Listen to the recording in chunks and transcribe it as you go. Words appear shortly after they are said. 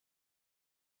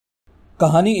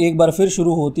कहानी एक बार फिर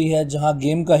शुरू होती है जहां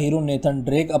गेम का हीरो नेथन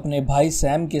ड्रेक अपने भाई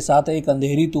सैम के साथ एक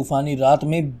अंधेरी तूफानी रात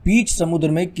में बीच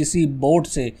समुद्र में किसी बोट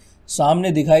से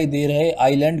सामने दिखाई दे रहे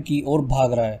आइलैंड की ओर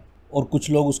भाग रहा है और कुछ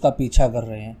लोग उसका पीछा कर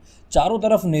रहे हैं। चारों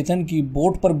तरफ नेथन की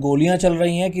बोट पर गोलियां चल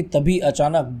रही हैं कि तभी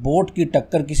अचानक बोट की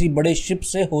टक्कर किसी बड़े शिप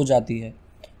से हो जाती है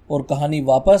और कहानी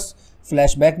वापस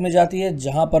फ्लैशबैक में जाती है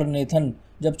जहां पर नेथन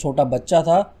जब छोटा बच्चा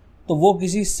था तो वो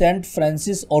किसी सेंट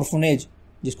फ्रांसिस ऑर्फनेज,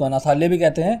 जिसको अनाथालय भी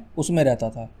कहते हैं, उसमें रहता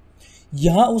था।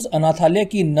 यहाँ उस अनाथालय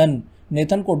की नन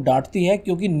नेथन को डांटती है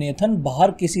क्योंकि नेथन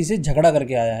बाहर किसी से झगड़ा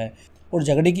करके आया है और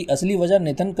झगड़े की असली वजह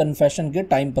नेथन कन्फेशन के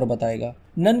टाइम पर बताएगा।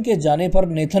 नन के जाने पर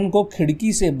नेथन को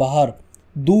खिड़की से बाहर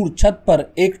दूर छत पर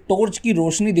एक टॉर्च की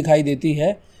रोशनी दिखाई देती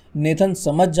है। नेथन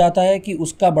समझ जाता है कि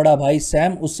उसका बड़ा भाई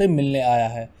सैम उससे मिलने आया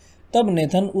है। तब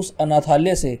नेथन उस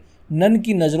अनाथालय से नन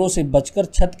की नज़रों से बचकर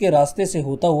छत के रास्ते से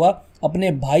होता हुआ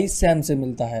अपने भाई सैम से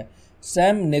मिलता है।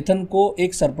 सैम नेथन को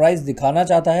एक सरप्राइज़ दिखाना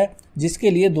चाहता है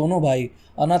जिसके लिए दोनों भाई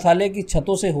अनाथालय की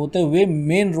छतों से होते हुए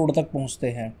मेन रोड तक पहुंचते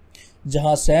हैं,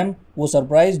 जहां सैम वो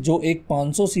सरप्राइज़ जो एक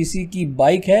 500 सीसी की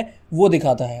बाइक है वो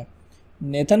दिखाता है।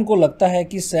 नेथन को लगता है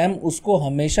कि सैम उसको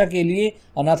हमेशा के लिए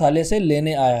अनाथालय से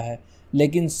लेने आया है,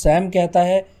 लेकिन सैम कहता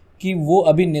है कि वो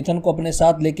अभी नेथन को अपने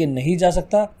साथ लेके नहीं जा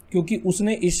सकता क्योंकि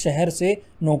उसने इस शहर से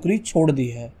नौकरी छोड़ दी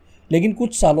है। लेकिन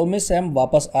कुछ सालों में सैम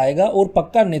वापस आएगा और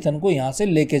पक्का नेथन को यहाँ से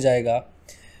लेके जाएगा।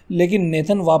 लेकिन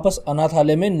नेथन वापस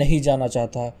अनाथालय में नहीं जाना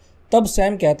चाहता। तब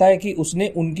सैम कहता है कि उसने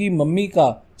उनकी मम्मी का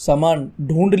सामान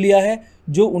ढूंढ लिया है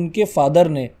जो उनके फादर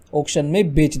ने ऑक्शन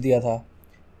में बेच दिया था।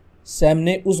 सैम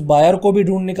ने उस बायर को भी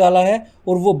ढूंढ निकाला है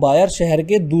और वो बायर शहर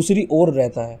के दूसरी ओर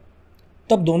रहता है।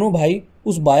 तब दोनों भाई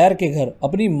उस बायर के घर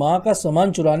अपनी माँ का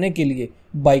सामान चुराने के लिए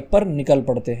बाइक पर निकल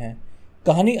पड़ते हैं।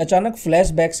 कहानी अचानक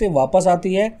फ्लैशबैक से वापस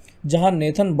आती है जहां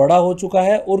नेथन बड़ा हो चुका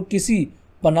है और किसी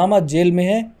पनामा जेल में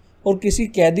है और किसी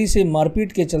कैदी से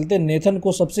मारपीट के चलते नेथन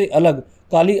को सबसे अलग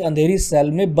काली अंधेरी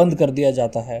सेल में बंद कर दिया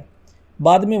जाता है।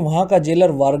 बाद में वहां का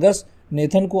जेलर वार्गस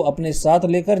नेथन को अपने साथ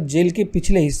लेकर जेल के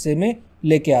पिछले हिस्से में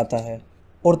लेके आता है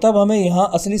और तब हमें यहाँ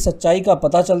असली सच्चाई का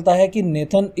पता चलता है कि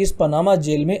नेथन इस पनामा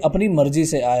जेल में अपनी मर्जी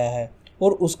से आया है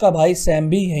और उसका भाई सैम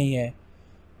भी यहीं है।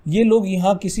 ये लोग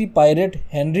यहाँ किसी पायरेट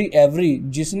हेनरी एवरी,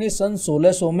 जिसने सन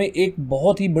 1600 में एक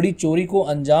बहुत ही बड़ी चोरी को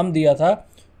अंजाम दिया था,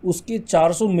 उसके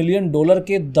 400 मिलियन डॉलर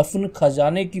के दफन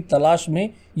खजाने की तलाश में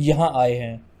यहाँ आए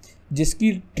हैं,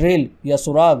 जिसकी ट्रेल या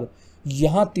सुराग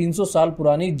यहाँ 300 साल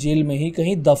पुरानी जेल में ही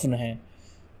कहीं दफन है।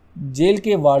 जेल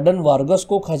के वार्डन वार्गस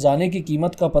को खजाने की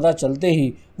कीमत का पता चलते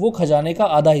ही वो खजाने का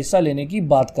आधा हिस्सा लेने की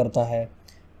बात करता है।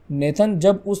 नेथन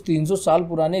जब उस 300 साल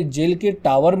पुराने जेल के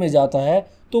टावर में जाता है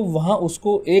तो वहाँ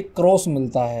उसको एक क्रॉस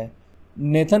मिलता है।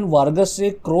 नेथन वार्गस से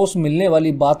क्रॉस मिलने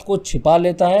वाली बात को छिपा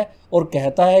लेता है और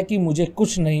कहता है कि मुझे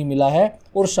कुछ नहीं मिला है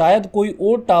और शायद कोई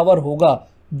और टावर होगा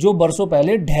जो बरसों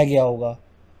पहले ढह गया होगा।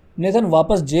 नेथन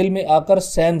वापस जेल में आकर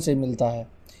सैम से मिलता है।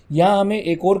 यहाँ हमें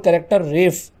एक और कैरेक्टर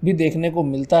रेफ भी देखने को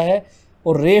मिलता है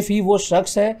और रेफ ही वो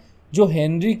शख्स है जो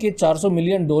हेनरी के 400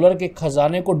 मिलियन डॉलर के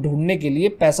खजाने को ढूंढने के लिए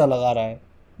पैसा लगा रहा है।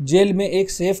 जेल में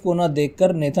एक सेफ कोना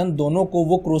देखकर नेथन दोनों को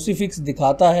वो क्रूसीफिक्स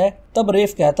दिखाता है। तब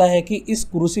रेफ कहता है कि इस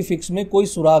क्रूसीफिक्स में कोई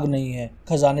सुराग नहीं है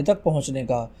खजाने तक पहुंचने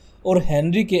का और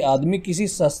हेनरी के आदमी किसी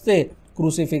सस्ते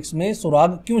क्रूसीफिक्स में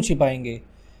सुराग क्यों छिपाएंगे।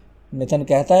 नेथन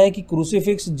कहता है कि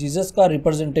क्रूसीफिक्स जीसस का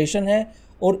रिप्रेजेंटेशन है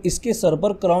और इसके सर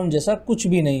पर क्राउन जैसा कुछ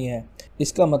भी नहीं है,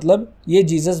 इसका मतलब ये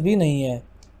जीसस भी नहीं है।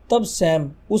 तब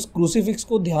सैम उस क्रूसीफिक्स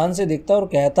को ध्यान से देखता है और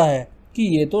कहता है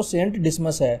कि ये तो सेंट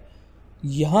डिसमस है।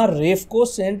 यहाँ रेफ को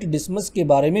सेंट डिसमस के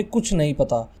बारे में कुछ नहीं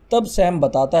पता। तब सैम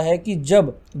बताता है कि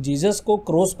जब जीसस को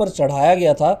क्रॉस पर चढ़ाया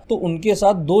गया था तो उनके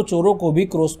साथ 2 चोरों को भी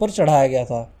क्रॉस पर चढ़ाया गया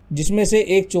था, जिसमें से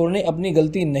एक चोर ने अपनी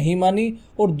गलती नहीं मानी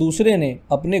और दूसरे ने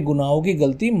अपने गुनाहों की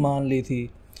गलती मान ली थी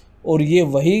और ये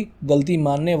वही गलती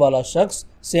मानने वाला शख्स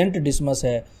सेंट डिसमस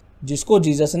है जिसको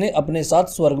जीसस ने अपने साथ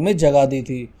स्वर्ग में जगह दी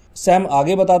थी। सैम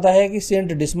आगे बताता है कि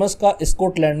सेंट डिसमस का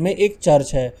स्कॉटलैंड में एक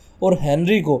चर्च है और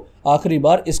हेनरी को आखिरी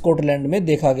बार स्कॉटलैंड में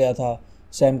देखा गया था।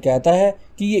 सैम कहता है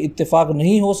कि ये इत्तेफाक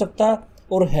नहीं हो सकता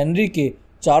और हेनरी के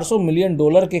 400 मिलियन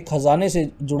डॉलर के खजाने से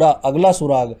जुड़ा अगला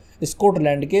सुराग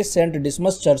स्कॉटलैंड के सेंट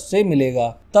डिसमस चर्च से मिलेगा।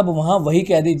 तब वहाँ वही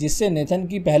कैदी जिससे नेथन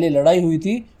की पहले लड़ाई हुई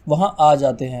थी वहाँ आ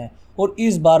जाते हैं और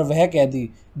इस बार वह कैदी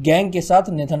गैंग के साथ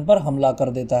नेथन पर हमला कर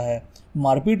देता है।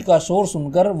 मारपीट का शोर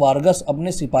सुनकर वार्गस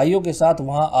अपने सिपाहियों के साथ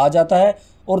वहां आ जाता है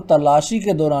और तलाशी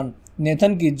के दौरान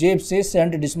नेथन की जेब से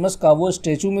सेंट डिसमस का वो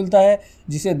स्टैचू मिलता है,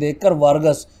 जिसे देखकर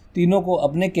वार्गस तीनों को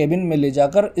अपने केबिन में ले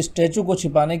जाकर स्टैचू को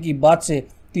छिपाने की बात से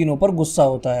तीनों पर गुस्सा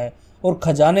होता है और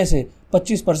खजाने से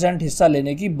 25% हिस्सा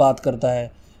लेने की बात करता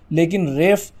है। लेकिन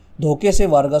रेफ धोखे से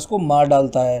वार्गस को मार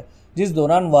डालता है, जिस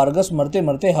दौरान वार्गस मरते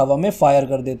मरते हवा में फायर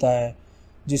कर देता है।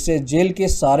 जिससे जेल के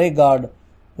सारे गार्ड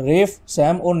रेफ,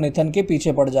 सैम और नेथन के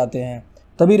पीछे पड़ जाते हैं।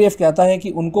 तभी रेफ कहता है कि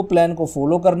उनको प्लान को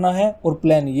फॉलो करना है और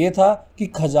प्लान ये था कि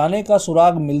खजाने का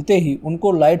सुराग मिलते ही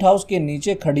उनको लाइट हाउस के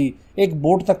नीचे खड़ी एक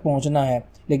बोट तक पहुंचना है।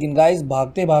 लेकिन गाइस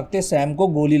भागते भागते सैम को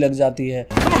गोली लग जाती है।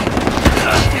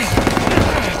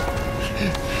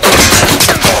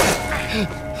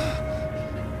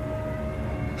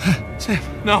 Sam,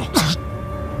 no.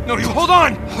 No, you hold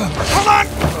on! Hold on!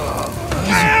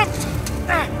 Sam!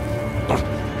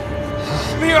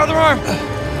 Give me your other arm!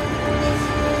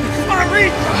 Come on,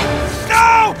 reach! No!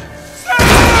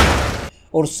 Sam!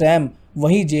 और सैम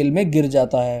वहीं जेल में गिर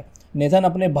जाता है। नेथन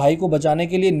अपने भाई को बचाने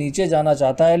के लिए नीचे जाना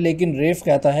चाहता है, लेकिन रेफ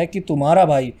कहता है कि तुम्हारा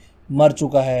भाई मर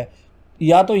चुका है,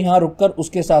 या तो यहाँ रुककर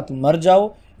उसके साथ मर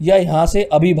जाओ या यहाँ से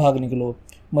अभी भाग निकलो।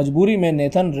 मजबूरी में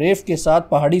नेथन रेफ के साथ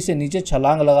पहाड़ी से नीचे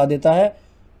छलांग लगा देता है,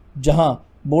 जहाँ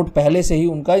बोट पहले से ही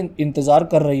उनका इंतज़ार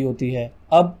कर रही होती है।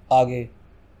 अब आगे।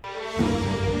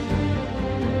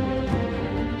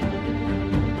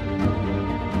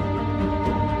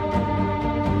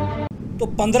 तो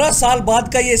 15 साल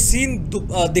बाद का ये सीन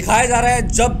दिखाया जा रहा है,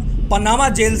 जब पनामा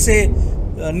जेल से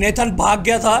नेथन भाग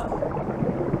गया था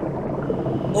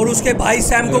और उसके भाई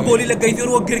सैम को गोली लग गई थी और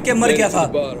वो गिर के मर गया था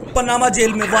पनामा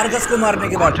जेल में वार्गस को मारने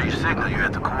के बाद।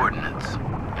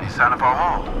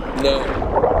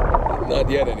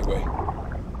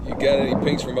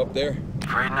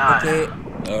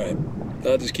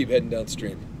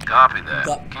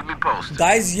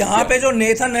 गाइस यहाँ पे जो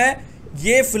नेथन है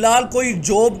ये फिलहाल कोई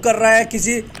जॉब कर रहा है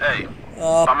किसी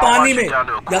पानी में,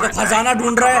 या तो खजाना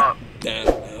ढूंढ रहा है,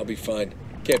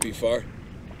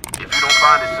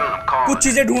 कुछ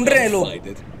चीजें ढूंढ रहे हैं लोग,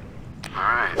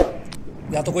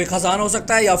 या तो कोई खजाना हो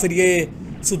सकता है या फिर ये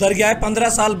सुधर गया है। 15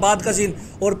 साल बाद का सीन,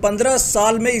 और 15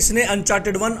 साल में इसने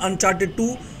अनचार्टेड 1, अनचार्टेड 2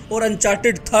 और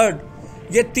अनचार्टेड 3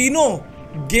 ये तीनों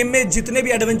गेम में जितने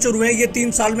भी एडवेंचर हुए हैं ये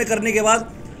 3 साल में करने के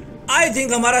बाद आई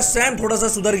थिंक हमारा सैम थोड़ा सा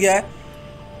सुधर गया है।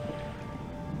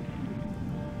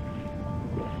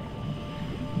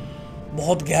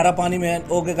 बहुत गहरा पानी में है।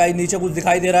 ओके गाइस, नीचे कुछ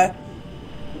दिखाई दे रहा है।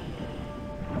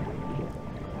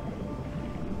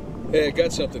 Hey, I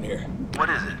got something here. What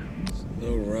is it?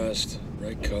 No rust,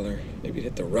 right color. Maybe it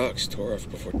hit the rocks, tore off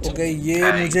before. Okay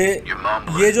ये मुझे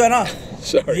ये जो है ना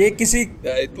Sorry. ये किसी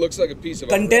It looks like a piece of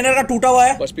container का टूटा हुआ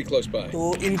है। Must be close by.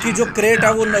 तो इनकी जो क्रेट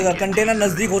है वो कंटेनर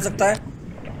नजदीक हो सकता है।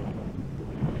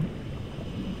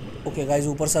 ओके गाइस,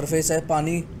 ऊपर सरफेस है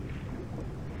पानी,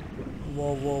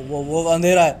 वो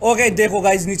अंधेरा है। ओके देखो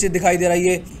गाइस, नीचे दिखाई दे रहा है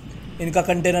ये इनका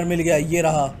कंटेनर मिल गया, ये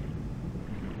रहा।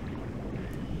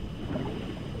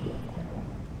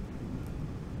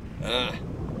 Ah,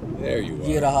 there you are.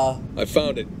 ये रहा। I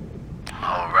found it.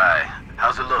 All right.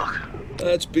 How's it look?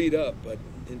 It's beat up, but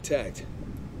intact.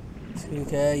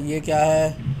 ठीक है, ये क्या है?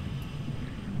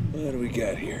 What do we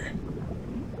got here?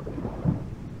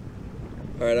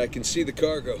 All right, I can see the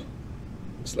cargo.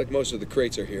 Looks like most of the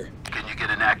crates are here. Can you get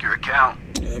an accurate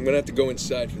count? I'm gonna have to go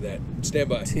inside for that. Stand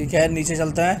by. ठीक है, नीचे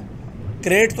चलते हैं।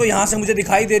 Crate तो यहाँ से मुझे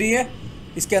दिखाई दे रही है,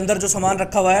 इसके अंदर जो सामान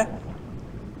रखा हुआ है।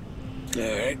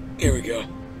 All right, here we go.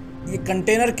 ये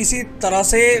कंटेनर किसी तरह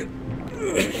से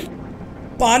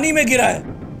पानी में गिरा है,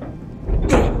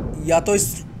 या तो इस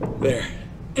There.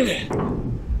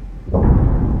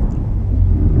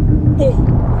 वो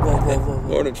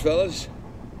Morning, fellas.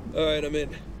 All right, I'm in.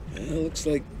 Looks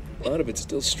like a lot of it's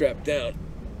still strapped down.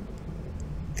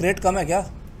 Crate कम है क्या?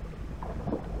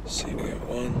 See, we got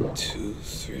 1, 2,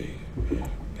 3, 4,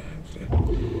 5, 6.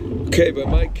 Okay, by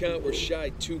my count, we're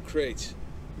shy 2 crates.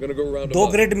 I'm gonna go around. 2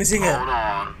 crate missing है। Hold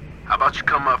on. How about you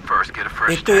come up first, get a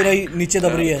fresh एक तो ये रही नीचे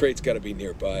दब रही है। Crate's gotta be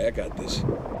nearby. I got this.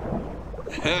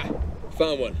 Ha!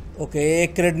 Found one. Okay,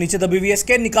 एक क्रेट नीचे दबी हुई है,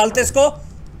 इसके निकालते इसको।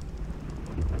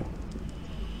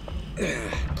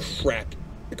 Crap.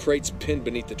 The crate's pinned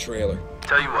beneath the trailer.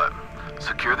 Tell you what,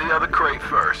 secure the other crate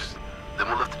first, then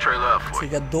we'll lift the trailer up for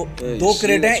ठीक you. है, दो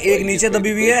क्रेट हैं, एक नीचे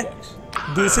दबी हुई है,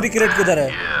 दूसरी क्रेट किधर है?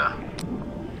 Yeah.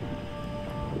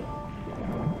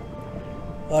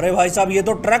 अरे भाई साहब, ये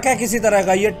तो ट्रक है किसी तरह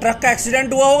का, ये ट्रक का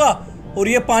एक्सीडेंट हुआ होगा और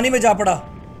ये पानी में जा पड़ा।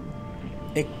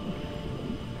 एक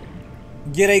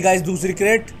ये रही गाइस दूसरी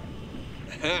क्रेट।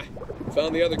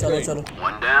 Found the other चलो crate. चलो।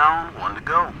 One down, one to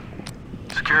go.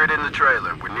 Secure it in the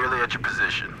trailer. We're nearly at your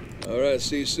position. All right,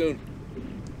 see you soon.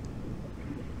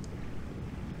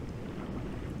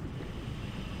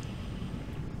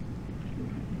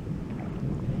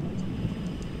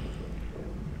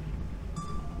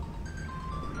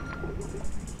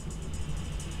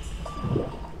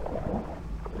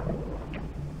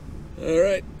 All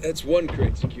right, that's one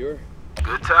crate secure.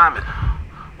 Good timing.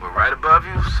 We're right above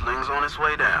you. Sling's on its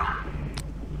way down.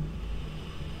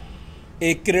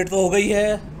 एक crate तो हो गई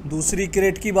है, दूसरी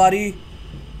crate की बारी।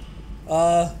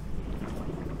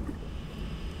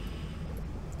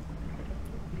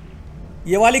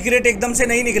 ये वाली क्रेट एकदम से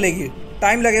नहीं निकलेगी,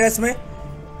 टाइम लगेगा इसमें।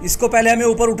 इसको पहले हमें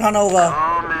ऊपर उठाना होगा।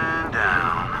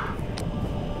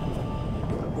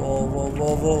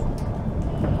 वो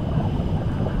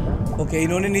ओके,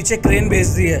 इन्होंने नीचे क्रेन भेज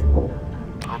दी है।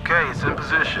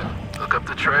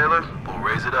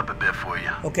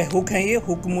 ओके, हुक है ये,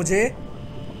 हुक मुझे।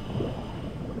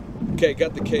 Okay,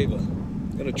 got the cable.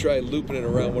 Gonna try looping it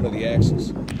around one of the axles.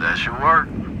 That should work.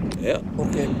 Yeah.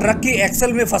 Okay, truck की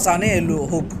एक्सल में फंसाने हैं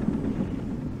hook.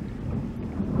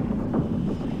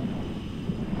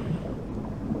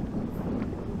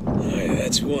 Alright,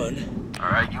 that's one.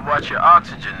 Alright, you watch your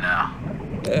oxygen now.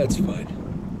 That's fine.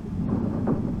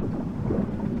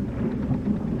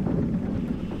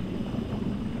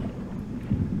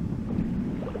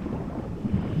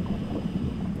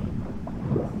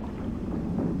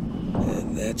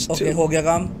 And that's two. Okay, हो गया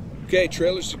काम। Okay,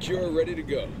 trailer secure, ready to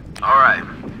go. Alright,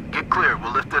 get clear,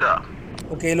 we'll lift it up.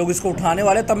 Okay, ये लोग इसको उठाने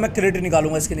वाले, तब मैं क्रेट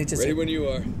निकालूंगा इसके नीचे से। Ready when you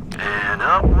are. And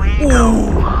up we go.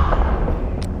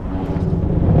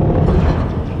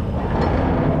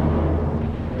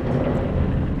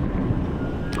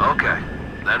 Okay,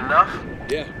 that enough?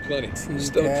 Yeah, plenty.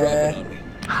 Just don't drop it on me.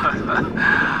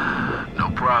 No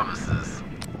promises.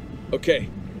 Okay,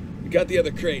 we got the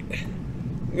other crate.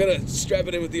 I'm gonna strap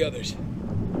it in with the others.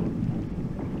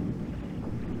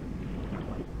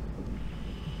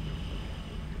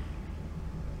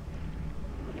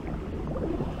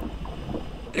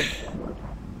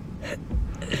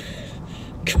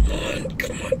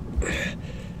 Come on.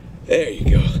 There you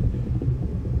go.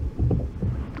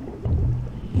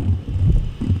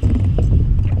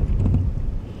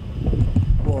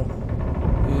 Oh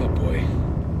boy.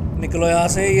 निकलो यहाँ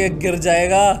से, ये गिर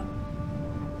जाएगा।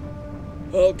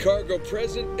 All cargo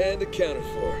present and accounted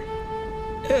for.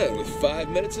 With 5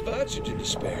 minutes of oxygen to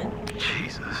spare.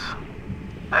 Jesus.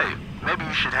 Hey, maybe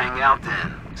you should hang out then.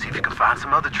 See if you can find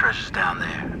some other treasures down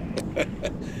there.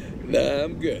 Nah,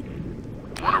 I'm good.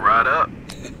 Wanna ride up?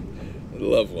 I'd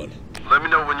love one. Let me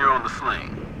know when you're on the sling.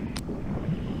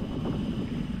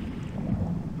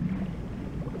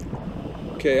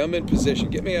 Okay, I'm in position.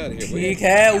 Get me out of here, will you? ठीक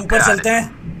है, ऊपर चलते हैं।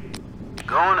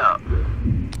 Going up.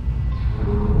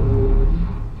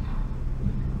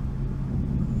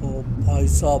 ओ भाई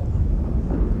साहब,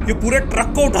 ये पूरे truck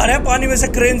को उठा रहे हैं पानी में से,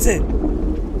 क्रेन से।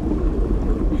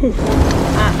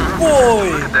 ओए,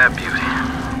 Look at that beauty.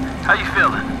 How you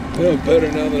feeling? Feel better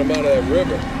now that I'm out of that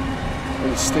river. I'm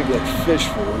gonna stink like fish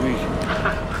for a week.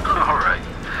 All right.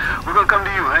 We're gonna come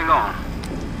to you. Hang on.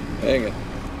 Hang on.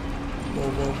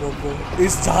 वो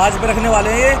इस जहाज पे रखने वाले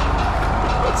हैं ये।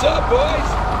 What's up, boys?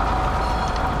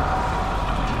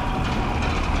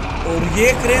 और ये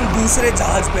क्रेन दूसरे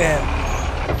जहाज पे है।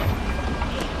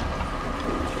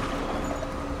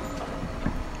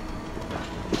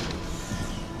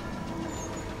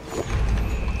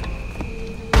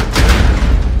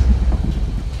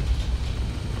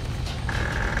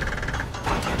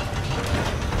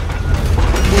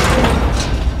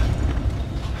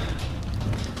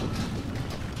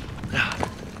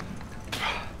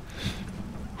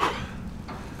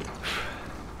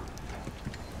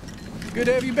 Good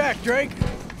to have you back, Drake.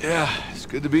 Yeah, it's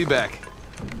good to be back.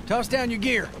 Toss down your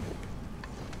gear.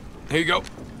 Here you go.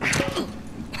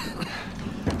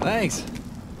 Thanks.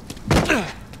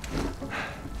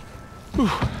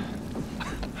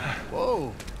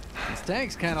 Whoa, this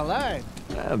tank's kind of light.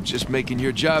 I'm just making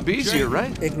your job easier,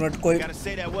 right? एक minute, कोई Gotta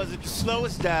say that wasn't the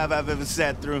slowest dive I've ever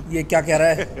sat through. ये क्या कह रहा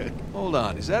है? Hold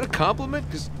on, is that a compliment?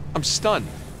 Because I'm stunned.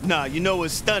 Nah, you know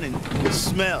what's stunning? The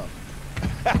smell.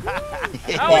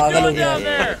 पागल हो गया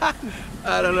है।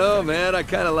 I don't know, man. I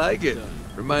kind of like it.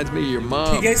 Reminds me of your mom.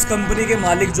 ठीक है, इस कंपनी के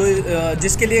मालिक जो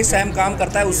जिसके लिए सैम काम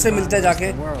करता है, उससे मिलते हैं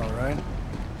जाके। World, right?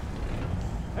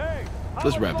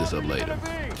 Let's wrap this up later.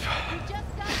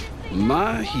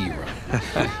 My hero.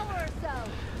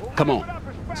 Come on,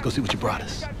 let's go see what you brought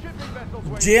us.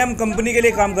 JM company के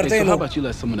लिए काम करते Hey, हैं so how लोग। about you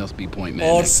let someone else be point man?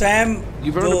 और next? Sam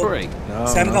You've earned a जो break.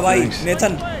 Sam का भाई thanks.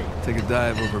 Nathan, Take a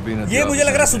dive over being a ये मुझे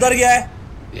लग रहा है सुधर गया है।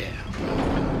 Yeah.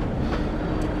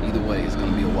 Either way, it's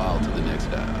gonna be a while to the next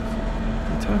dive.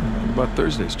 What about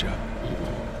Thursday's job?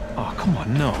 Oh, come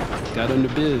on, no. Got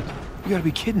underbid. You gotta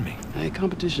be kidding me. Hey,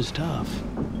 competition's tough.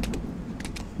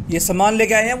 ये सामान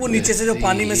लेके आए हैं वो नीचे से जो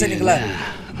पानी में से निकला है।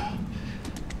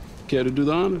 Care to do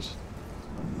the honors?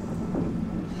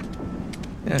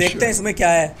 Yeah, देखते हैं इसमें क्या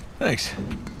है। Thanks.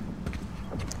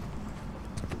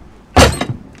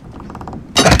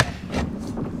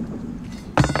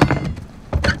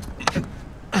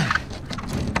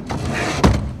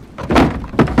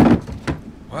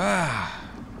 Wow.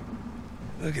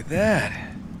 Look at that.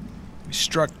 We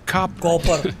struck copper.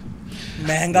 Copper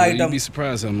महंगा You'd item. be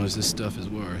surprised how much this stuff is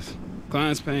worth.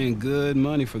 Clients paying good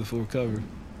money for the full cover.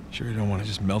 Sure you don't want to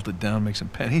just melt it down, make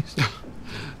some pennies?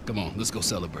 Come on, let's go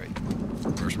celebrate.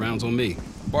 First round's on me.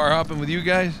 Bar hopping with you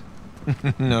guys?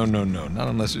 No, not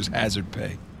unless there's hazard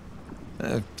pay.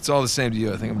 If it's all the same to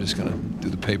you, I think I'm just gonna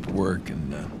do the paperwork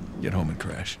and get home and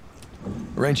crash.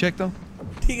 Rain check though?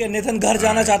 ठीक है, Nathan घर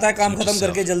जाना चाहता है काम खत्म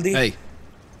करके जल्दी. Hey,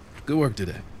 good work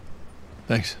today.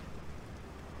 Thanks.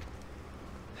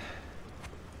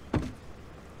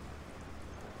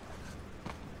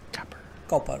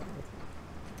 Copper.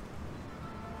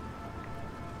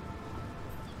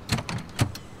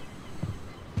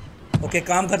 Okay,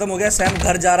 काम खत्म हो गया. सैम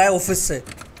घर जा रहा है ऑफिस से.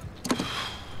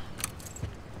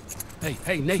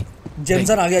 Hey, Nate.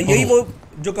 जेमसन आ गया. यही वो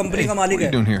जो कंपनी का मालिक what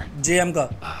are you doing है, here? जेएम का.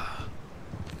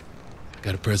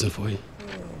 Got a present for you.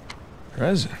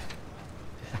 Present?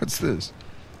 What's this?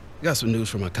 Got some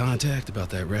news from my contact about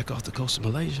that wreck off the coast of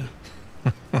Malaysia.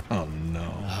 Oh no.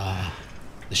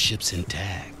 The ship's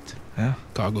intact. Yeah?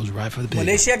 Cargo's right for the big.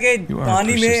 Malaysia के You are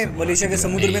पानी में, persistent, Malaysia के man.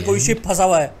 समुद्र में कोई ship फंसा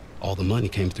हुआ है. All the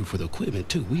money came through for the equipment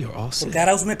too. We are all तो set. कह रहा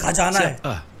है उसमें खजाना है.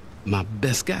 Except, my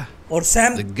best guy. और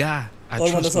सैम The guy I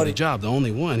और trust for sorry. the job, the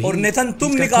only one. और नेथन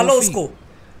तुम he's got निकालो cold feet. उसको.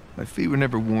 My feet were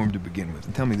never warm to begin with.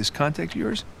 And tell me, this contact of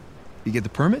yours? You get the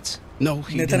permits? No,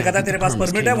 he Nathan didn't कहता है get तेरे the pass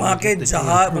permits. Permit है Came वहाँ out के with the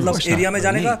जहाँ damn मतलब permits. Area में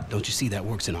जाने का. Nate, don't you see that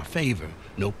works in our favor?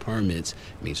 No permits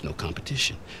means no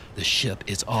competition. The ship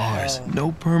is ours. No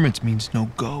permits means no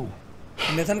go.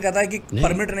 Nathan कहता है कि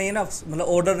परमिट नहीं है ना, मतलब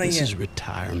ऑर्डर नहीं This is है,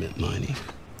 retirement money.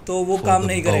 तो वो For काम the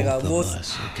नहीं करेगा. both of वो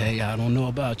us, okay? I don't know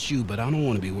about you, but I don't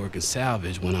want to be working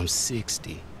salvage when I'm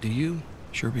 60. Do you?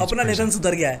 Sure beats अपना prison. नेथन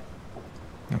सुधर गया है.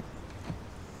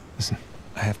 Listen,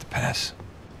 I have to pass.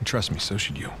 And trust me, so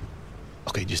should you.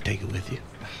 Okay, just take it with you.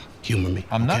 Humor me.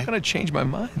 I'm not okay? gonna change my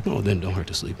mind. No, then don't hurt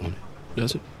to sleep on it.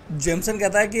 Does it? Jamieson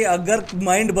कहता है कि अगर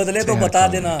mind बदले तो Say hi to बता Colin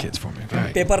and देना. the kids for me, okay?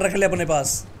 Right. Paper रख ले अपने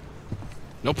पास.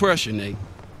 No pressure, Nate.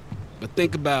 But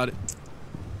think about it.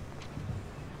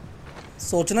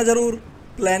 सोचना जरूर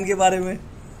प्लान के बारे में.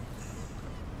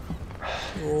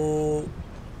 तो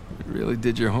You really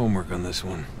did your homework on this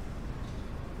one.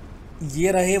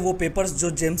 ये रहे वो पेपर्स जो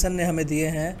जेमसन ने हमें दिए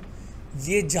हैं.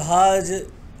 ये जहाज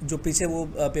जो पीछे वो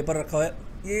पेपर रखा हुआ है,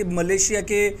 ये मलेशिया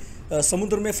के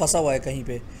समुद्र में फंसा हुआ है कहीं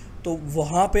पे. तो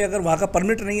वहाँ पे अगर वहाँ का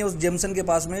परमिट नहीं है उस जेमसन के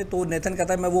पास में, तो नेथन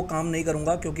कहता है मैं वो काम नहीं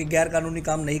करूँगा क्योंकि गैर कानूनी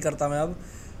काम नहीं करता मैं अब.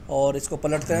 और इसको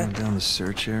पलटते हैं. Down the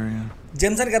search area.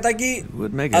 Jamieson कहता है कि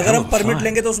would make a अगर hell हम of a परमिट find.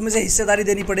 लेंगे तो उसमें से हिस्सेदारी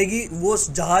देनी पड़ेगी. वो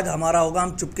जहाज हमारा होगा,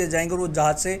 हम चुपके जाएंगे और वो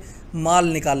जहाज से माल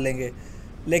निकाल लेंगे.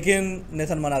 लेकिन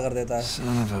नेथन मना कर देता है.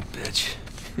 Son of a bitch.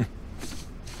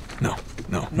 No.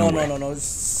 No way. No no.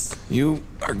 You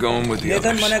are going with the Nathan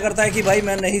others. मना करता है कि भाई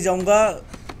मैं नहीं जाऊंगा,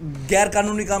 गैर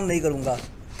कानूनी काम नहीं करूंगा.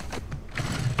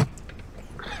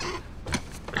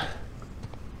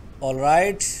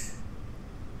 ऑलराइट.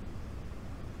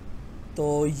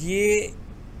 तो ये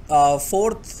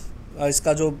फोर्थ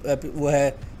इसका जो वो है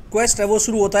क्वेस्ट है वो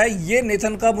शुरू होता है. ये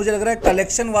नेथन का मुझे लग रहा है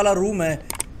कलेक्शन वाला रूम है,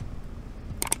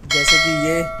 जैसे कि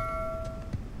ये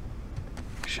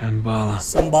Shambhala.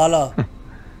 संभाला.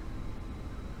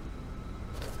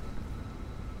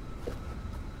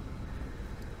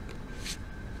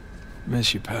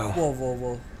 Miss you, pal.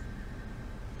 वो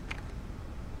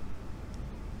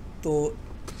तो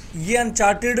ये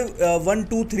अनचार्टेड 1,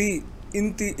 2, 3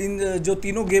 इन जो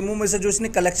तीनों गेमों में से जो इसने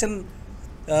कलेक्शन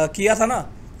किया था ना,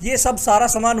 ये सब सारा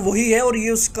सामान वही है और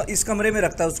ये इस कमरे में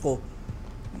रखता है उसको.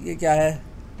 ये क्या है?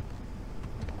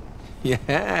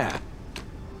 Yeah.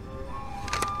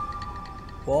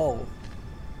 वाओ.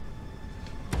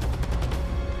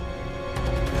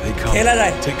 They come. खेला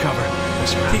जाए. Take cover.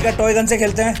 This round. ठीक है, टॉय गन से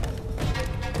खेलते हैं.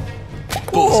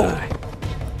 Bullseye.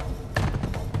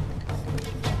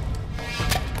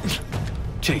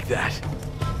 Take that.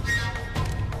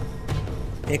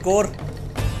 एक और.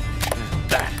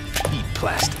 That. Eat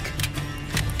plastic.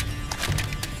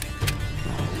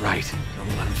 All right.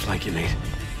 Don't let him flank you, Nate.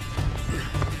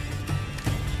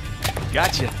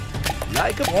 Gotcha.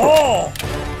 Like a oh.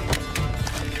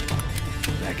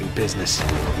 back in business.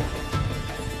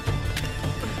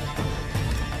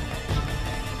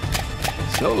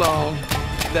 So long.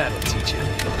 That'll teach you.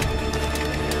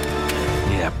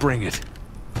 Yeah, bring it.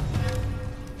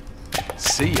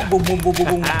 See ya. Boom boom boom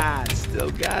boom. Ah,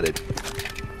 still got it.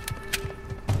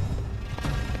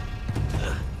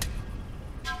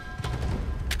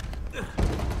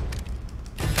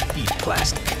 Eat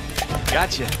plastic.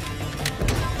 Gotcha.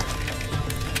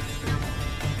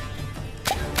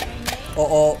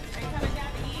 O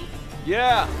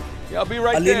Yeah, I'll be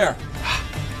right Alina. there.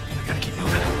 I gotta keep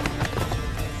moving.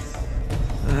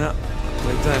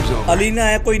 over. Alina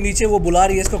है, कोई नीचे वो बुला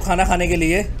रही है इसको खाना खाने के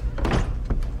लिए।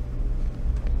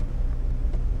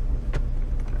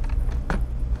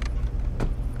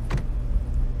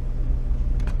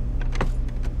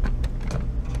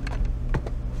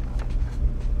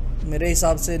 मेरे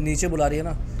हिसाब से नीचे बुला रही है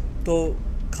ना, तो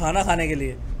खाना खाने के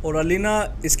लिए। और अलीना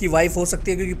इसकी वाइफ हो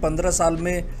सकती है क्योंकि 15 साल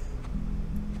में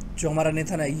जो हमारा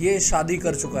नेथन है ये शादी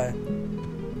कर चुका है।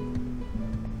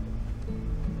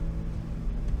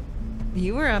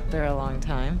 You were up there a long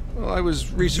time. Well, I was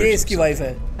ये researching. इसकी वाइफ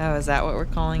है। Oh, is that what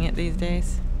we're calling it these days?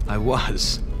 I was.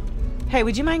 Hey,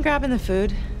 would you mind grabbing the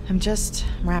food? I'm just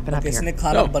wrapping up Okay, इसने here.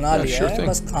 खाना Oh, बना yeah, लिया sure है, thing.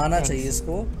 बस खाना चाहिए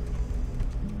इसको।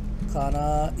 खाना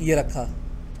ये रखा।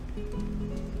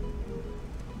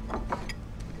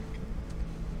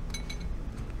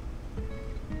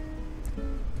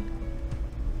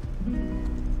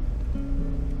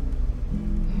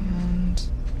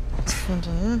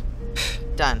 And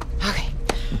done. Okay.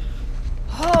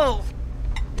 Oh.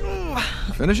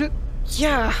 Finish it?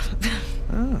 Yeah.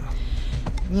 Oh.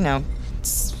 You know,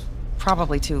 it's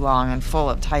probably too long and full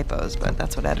of typos, but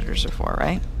that's what editors are for,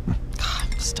 right? God,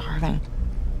 I'm starving.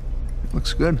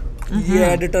 Looks good. ये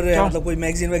editor है, मतलब कोई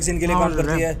magazine के लिए काम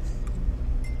करती है।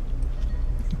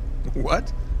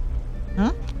 What?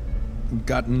 Huh?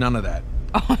 Got none of that.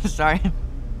 Oh, I'm sorry.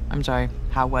 I'm sorry.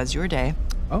 How was your day?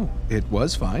 Oh, it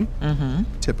was fine. Mm-hmm.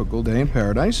 Typical day in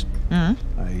paradise.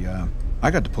 Mm-hmm.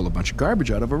 I got to pull a bunch of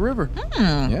garbage out of a river.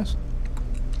 Yes.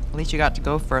 At least you got to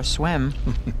go for a swim.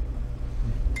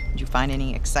 Did you find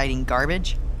any exciting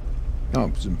garbage? Oh,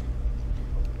 it was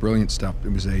brilliant stuff.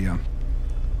 It was a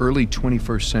early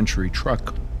 21st century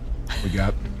truck we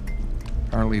got.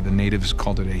 Apparently the natives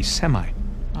called it a semi.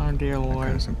 Oh, dear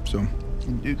Lord. So,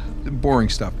 boring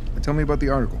stuff. Tell me about the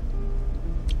article.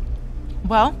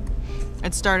 Well,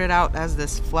 it started out as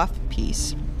this fluff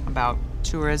piece about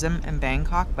tourism in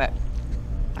Bangkok, but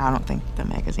I don't think the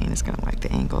magazine is going to like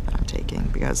the angle that I'm taking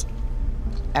because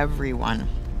everyone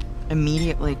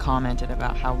immediately commented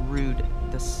about how rude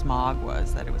the smog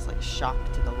was, that it was like shock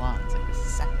to the lungs, like the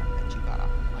second that you got off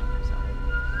the plane. So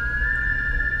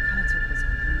kind of took this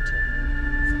U-turn.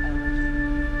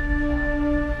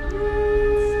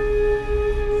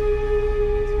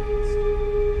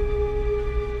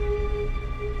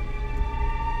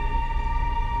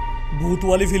 भूत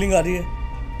वाली feeling आ रही है।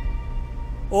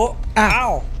 ओ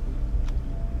आओ।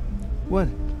 What?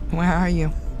 Where are you?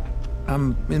 I'm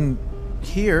in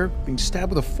here being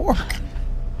stabbed with a fork.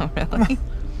 Oh, really?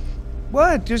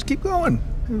 What? Just keep going.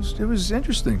 It was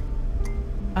interesting.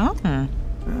 Oh,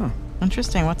 Yeah.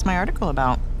 interesting. What's my article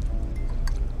about?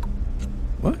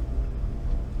 What?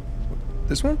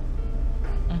 This one?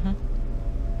 Mm-hmm.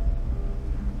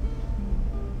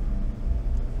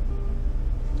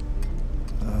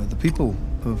 The people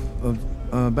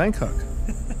of Bangkok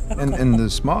and the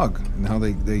smog and how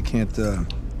they can't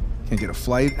get a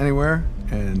flight anywhere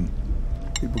and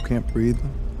people can't breathe.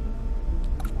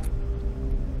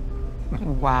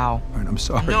 Wow. All right, I'm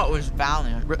sorry. No, it was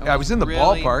valiant. It I was in the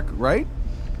really ballpark, right?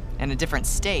 in a different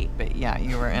state, but yeah,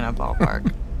 you were in a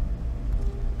ballpark.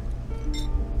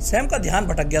 Sam का ध्यान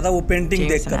भटक गया था वो painting Jameson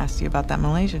देखकर। asked you about that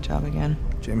Malaysia job again.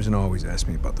 Jameson always asks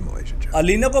me about the Malaysia job.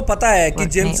 Alina को पता है कि Look,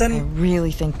 Nate, Jamieson I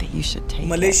really think that you should take it.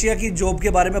 Malaysia की जॉब के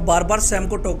बारे में बार-बार सैम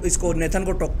को इसको नेथन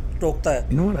को टोकता है।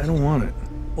 You know what? I don't want it.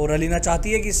 और अलीना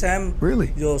चाहती है कि सैम Really?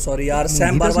 जो सॉरी यार I mean,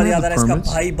 सैम he बार-बार doesn't याद आ have रहा है, the इसका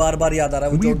permits. भाई बार-बार याद आ रहा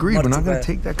है, वो We जो agreed मर we're not चुका going to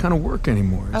है। take that kind of work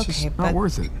anymore. It's Okay, just not but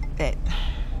worth it.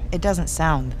 It doesn't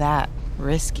sound that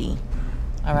risky.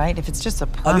 All right, if it's just a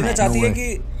Alina permit, चाहती No है way. कि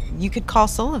you could call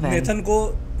Sullivan. Nathan को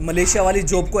Malaysia वाली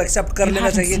job को accept कर You लेना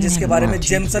haven't चाहिए seen जिसके him बारे में work.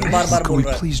 जेमसन बार-बार Can बोल we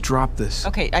रहा है। please drop this?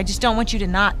 Okay, I just don't want you to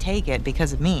not take it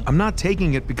because of me. I'm not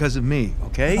taking it because of me,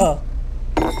 okay? हाँ,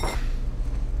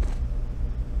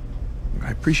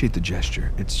 I appreciate the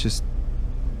gesture. It's just...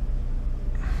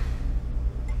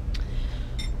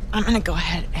 I'm gonna go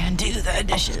ahead and do the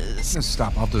dishes. No,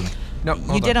 stop, I'll do them. No, You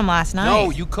hold did on. them last night. No,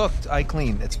 you cooked. I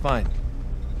cleaned. It's fine.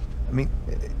 I mean,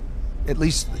 at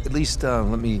least, let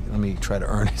me try to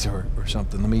earn it or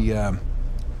something. Let me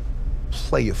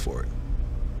play you for it.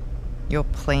 You'll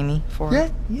play me for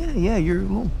it? Yeah. Your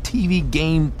little TV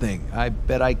game thing. I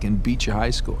bet I can beat your high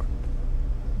score.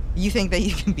 You think that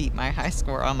you can beat my high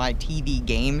score on my TV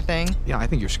game thing? Yeah, I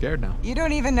think you're scared now. You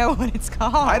don't even know what it's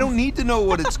called. I don't need to know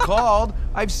what it's called.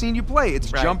 I've seen you play.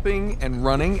 It's Right. jumping and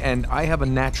running, and I have a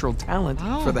natural talent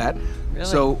Oh, for that. really?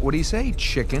 So, what do you say?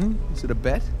 Chicken? Is it a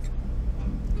bet?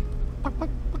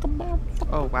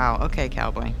 Oh, wow. Okay,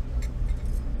 cowboy.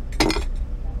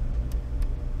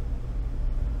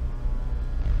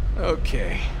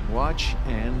 Okay, watch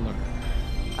and learn.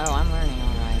 Oh, I'm learning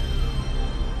all right.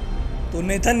 तो तो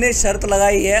Nathan ने शर्त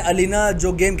लगाई है अलीना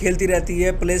जो game खेलती रहती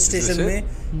है प्ले स्टेशन में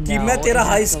कि मैं तेरा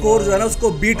हाई स्कोर जो है ना उसको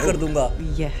बीट कर दूंगा।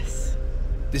 Yes.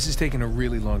 This is taking a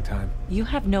really long time. You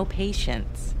have no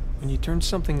patience. When you turn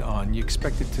something on, you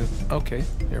expect it to... Okay,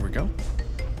 there we go.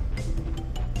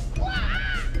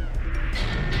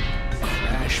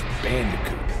 Crash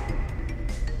Bandicoot.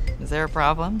 Is there a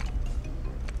problem?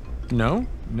 No,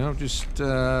 just,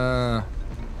 how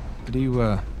do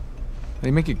you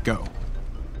make it go?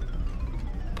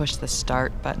 Push the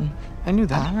start button. I knew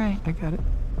that. All right. I got it.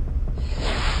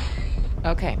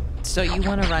 Okay, so you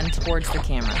want to run towards the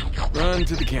camera. Run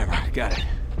to the camera. Got it.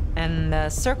 And the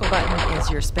circle button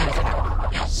is your spin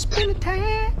attack. Spin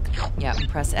attack! Yeah, and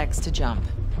press X to jump.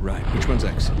 Right. Which one's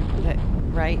X? The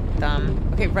right thumb.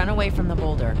 Okay, run away from the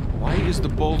boulder. Why is the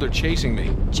boulder chasing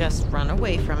me? Just run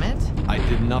away from it. I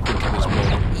did nothing to this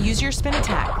boulder. Use your spin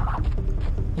attack.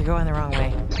 You're going the wrong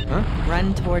way. Huh?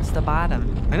 Run towards the bottom.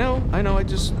 I know. I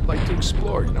just like to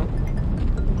explore, you know?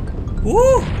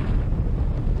 Woo!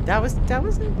 That was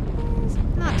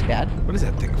not too bad. What is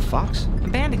that thing, a fox? A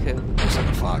bandicoot. Looks like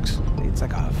a fox. It's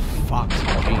like a fox in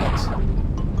chains.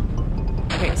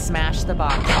 Okay, smash the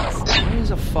boxes. Why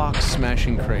is a fox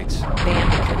smashing crates?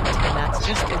 Bandicoot. And that's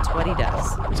just, it's what he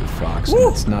does. It's a fox. Woo!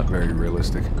 It's not very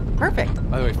realistic. Perfect.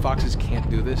 By the way, foxes can't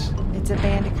do this. It's a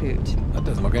bandicoot. That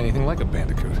doesn't look anything like a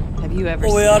bandicoot. Have you ever O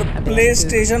seen यार a bandicoot?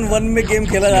 PlayStation 1 में game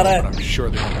खेला जा रहा But है। I'm sure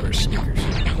they don't wear sneakers.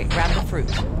 Okay, grab the fruit.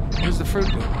 What does the fruit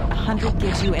do? 100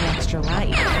 gives you an extra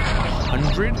life.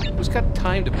 100? Who's got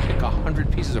time to pick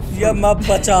 100 pieces of fruit? या मत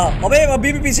बचा। अबे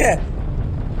अभी भी पीछे है।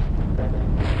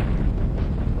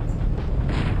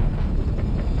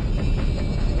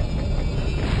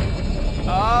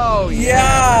 Oh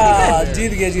या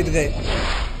जीत गए।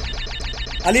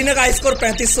 अलीना का स्कोर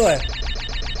 3500 है।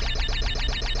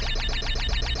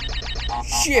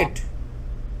 शिट।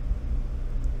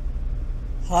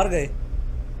 हार गए।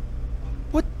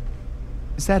 What?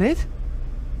 Is that it?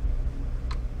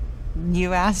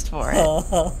 You asked for it.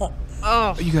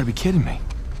 Oh, you gotta be kidding me.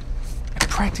 I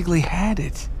practically had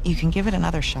it. You can give it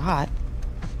another shot.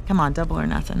 Come on, double or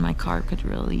nothing. My car could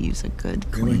really use a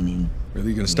good cleaning. Really?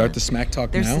 You gonna start the smack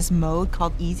talk There's now? this mode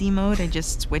called easy mode. I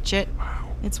just switch it. Wow.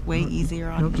 It's way easier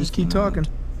on Nope, just easy keep mode. talking.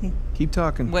 Keep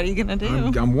talking. What are you gonna do?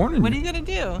 I'm warning What are you. you gonna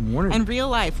do? I'm warning In you. real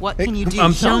life, what Hey, can you do?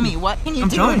 I'm Show telling me. you. What can you I'm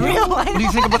do telling in you. real life? What do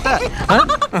you think about that? Huh?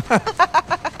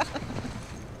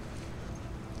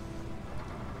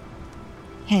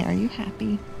 Hey, are you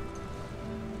happy?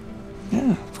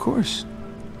 Yeah, of course.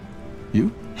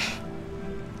 You?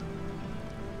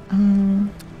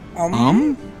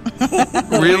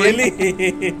 Really?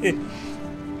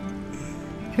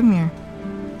 Come here.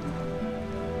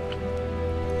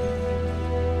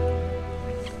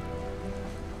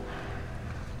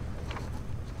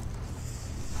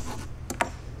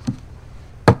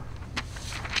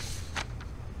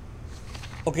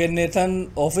 Okay Nathan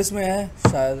office में है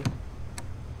शायद।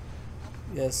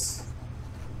 Yes.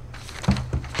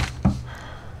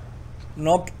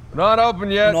 Knock. Not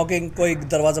open yet. Knocking. कोई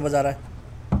दरवाजा बजा रहा है।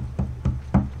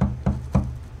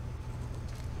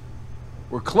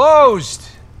 We're closed.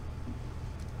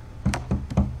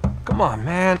 Come on,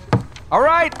 man. All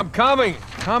right, I'm coming.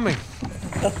 Coming.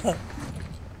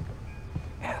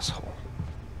 Asshole.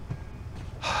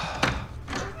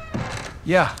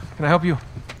 Yeah, can I help you?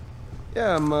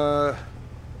 Yeah, I'm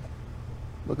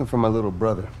looking for my little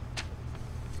brother.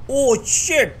 Oh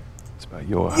shit. It's about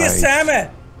your ये height. Sam है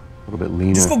A little bit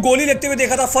leaner. जिसको गोली लगते हुए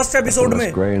देखा था first episode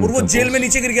में और वो जेल में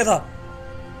नीचे गिर गया था।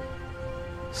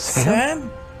 Sam?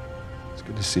 It's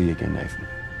good to see you again, Nathan.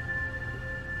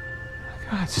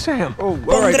 God, Sam. Oh,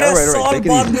 all right. 15 साल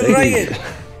बाद मिल रहा है ये।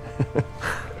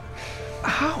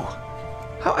 How?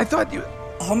 How? I thought you...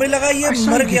 हमें लगा ये I saw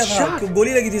मर you गया get था shot. क्यों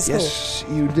गोली लगी थी इसको। Yes,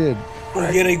 you did. और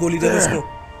ये रही गोली दे इसको।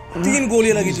 3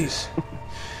 गोलियां लगी थी।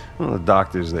 Well, the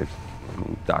doctors,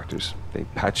 they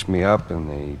patched me up and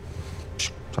they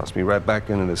tossed me right back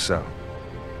into the cell.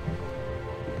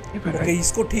 Yeah, but okay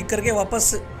इसको ठीक करके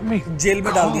वापस I made जेल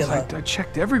में डाल दिया calls. था। I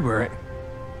checked everywhere.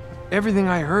 Everything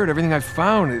I heard, everything I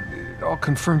found, it all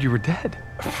confirmed you were dead.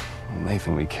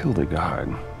 Nathan, we killed a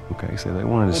guard. Okay, so they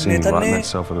wanted to see me Nathan rot in ने- that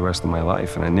cell for the rest of my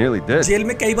life, and I nearly did. Jail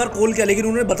में कई बार call किया लेकिन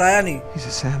उन्होंने बताया नहीं। He's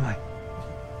a Sam.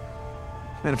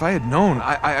 Man, if I had known,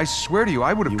 I swear to you,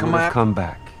 I would have You come would have out. come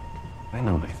back. I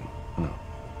know, Nathan. I know.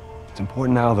 What's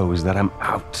important now, though, is that I'm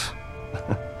out.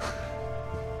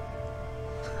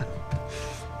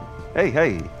 Hey.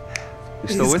 You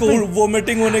still with इसको me?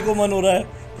 Vomiting होने को मन हो रहा है।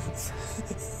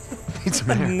 Need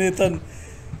some air. नेतन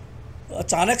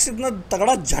अचानक से इतना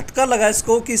तगड़ा झटका लगा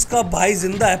इसको कि इसका भाई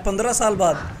जिंदा है 15 साल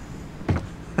बाद।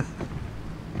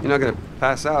 You're not gonna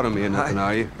pass out on me or nothing,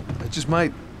 are you? I It just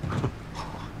might.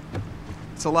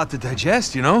 It's a lot to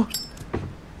digest, you know?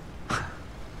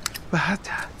 But how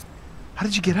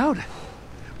did you get out?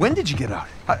 When did you get out?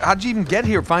 How did you even get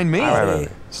here? Find me? All right.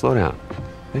 Slow down.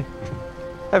 Hey,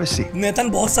 have a seat. Nathan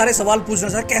बहुत सारे सवाल पूछ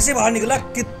रहा है, कैसे बाहर निकला,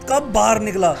 कब बाहर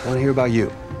निकला? I want to hear about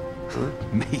you. Huh?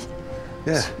 Me?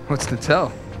 Yeah. What's to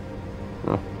tell?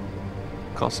 Well,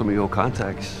 call some of your old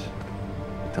contacts.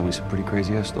 Tell me some pretty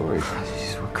crazy ass stories.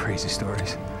 These were crazy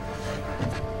stories.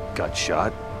 Got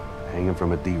shot, hanging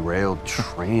from a derailed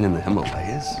train in the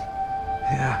Himalayas.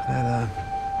 Yeah,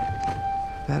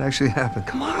 that actually happened.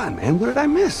 Come on, man. What did I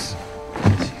miss?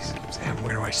 Jeez, Sam,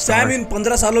 where do I start? Sam इन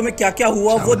 15 सालों में क्या-क्या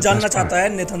हुआ वो जानना चाहता है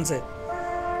Nathan से.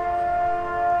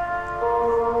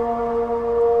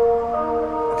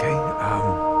 Okay.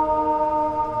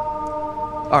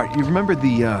 All right. You remember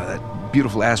that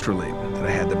beautiful astrolabe that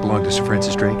I had that belonged to Sir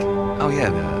Francis Drake? Oh yeah,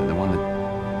 the one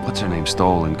that what's her name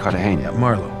stole in Cartagena. Yeah,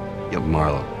 Marlowe. Yep,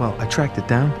 Marlowe. Well, I tracked it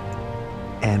down,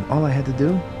 and all I had to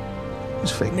do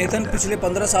was fake. Nathan पिछले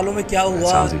 15 सालों में क्या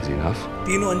हुआ? Sounds easy enough.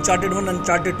 तीनों Uncharted 1,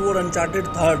 Uncharted 2 और Uncharted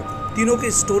 3 तीनों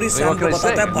की story Sam को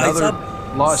बताता है. भाई साहब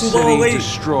सुबह हो गई,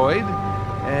 destroyed,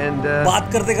 and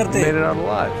बात करते करते made it out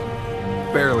alive.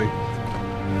 Barely.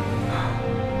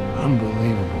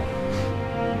 Unbelievable.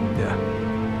 Yeah,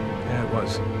 it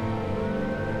was.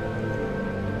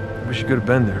 Wish you could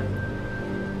have been there.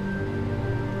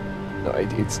 No,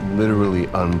 it's literally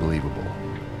unbelievable.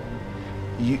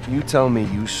 You tell me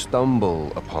you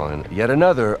stumble upon yet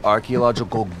another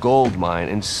archaeological gold mine,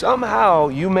 and somehow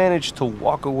you manage to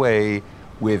walk away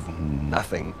with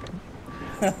nothing.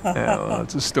 Yeah, well,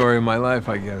 it's a story of my life,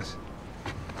 I guess.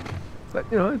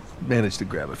 But, you know, I managed to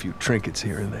grab a few trinkets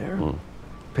here and there.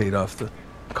 Paid off the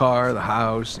car, the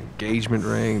house, engagement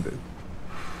ring, the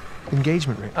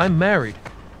engagement ring. I'm married.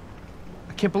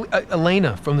 I can't believe...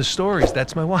 Elena from the stories,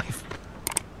 that's my wife.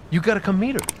 You gotta come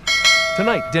meet her.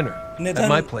 Tonight, dinner. At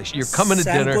my place. You're coming to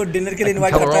dinner. को dinner के लिए I can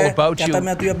invite tell her करता all है. about कहता है you.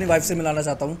 मैं तुझे अपनी वाइफ से मिलाना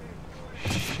चाहता हूँ.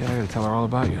 Shit, I gotta tell her all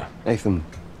about you. Nathan,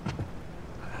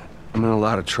 I'm in a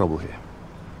lot of trouble here.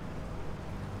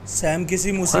 Sam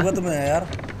किसी मुसीबत में है यार.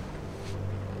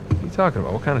 What are you talking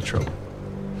about? What kind of trouble?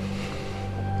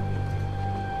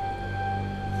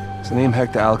 Does the name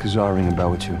Hector Alcazar ring a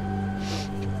bell with you?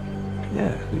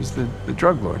 Yeah, he's the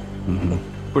drug lord.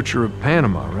 Butcher of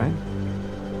Panama, right?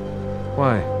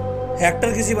 Why?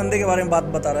 Hector किसी बंदे के बारे में बात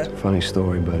बता रहा है. Funny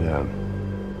story, but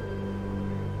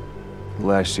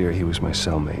last year he was my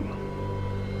cellmate.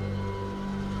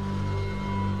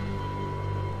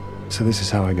 So this is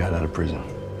how I got out of prison.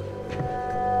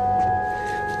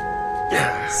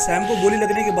 Sam को गोली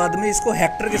लगने के बाद में इसको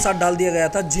हेक्टर के साथ डाल दिया गया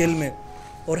था जेल में.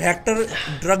 और हेक्टर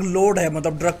ड्रग लॉर्ड है,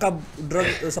 मतलब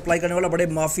ड्रग सप्लाई करने वाला बड़े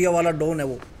माफिया वाला डॉन है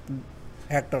वो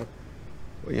Hector.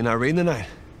 Well, you're not reading tonight.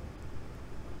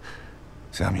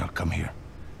 Samuel, come here.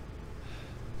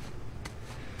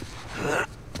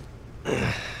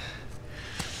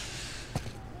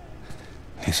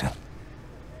 Listen.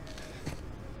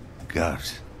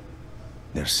 Guards.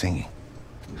 They're singing.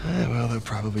 Well, they're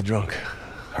probably drunk.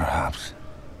 Perhaps.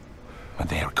 But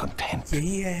they are content.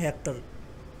 यही है Hector.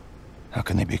 How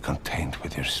can they be content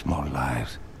with their small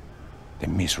lives? Their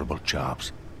miserable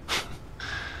jobs?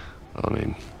 I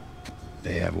mean,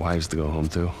 they have wives to go home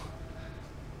to.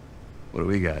 What do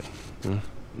we got? Huh?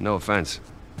 No offense.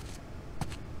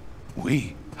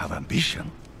 We have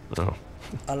ambition. Oh.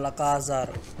 Alcazar.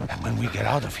 And when we get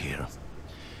out of here,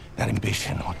 that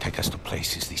ambition will take us to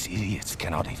places these idiots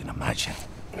cannot even imagine.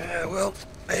 Yeah, well,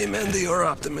 amen to your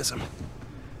optimism.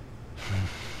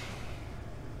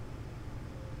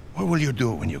 What will you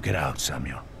do when you get out,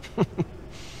 Samuel?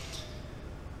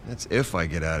 That's if I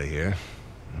get out of here.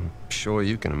 I'm sure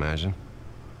you can imagine.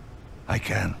 I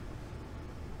can.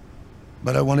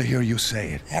 But I want to hear you say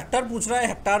it. Hector पूछ रहा है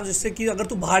Hector जिससे कि अगर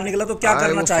तू बाहर निकला तो क्या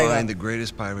करना चाहेगा? I will find the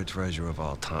greatest pirate treasure of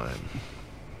all time,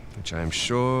 which I'm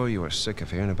sure you are sick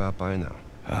of hearing about by now.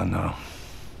 Oh no.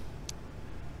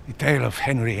 The tale of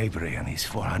Henry Avery and his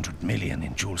 400 million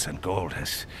in jewels and gold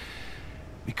has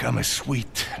become a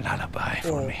sweet lullaby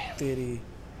for me. तेरी.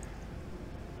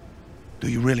 Do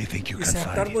you really think you can इस find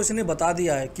Hector it? को इसने बता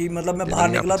दिया है कि मतलब मैं बाहर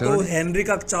निकला तो हेनरी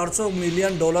का $400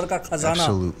 मिलियन का खजाना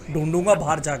ढूंढूंगा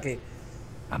बाहर जाके.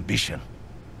 Ambition.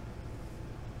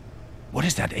 What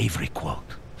is that Avery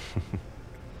quote?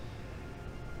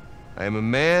 I am a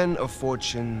man of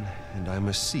fortune, and I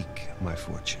must seek my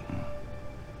fortune.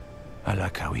 I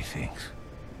like how he thinks.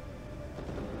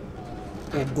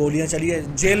 वो गोलियां चली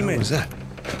है जेल में. What was that?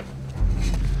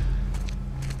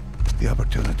 The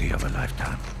opportunity of a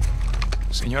lifetime.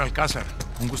 Señor Alcázar,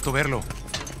 un gusto verlo.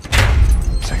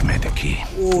 Sáqueme de aquí.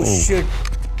 Oh shit.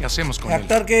 ¿Qué hacemos con él?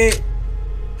 Hector के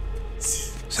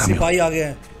सिपाही आ गए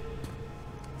हैं।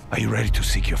 Are you ready to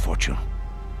seek your fortune?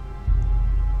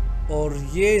 और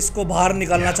ये इसको बाहर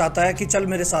निकालना चाहता है कि चल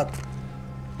मेरे साथ।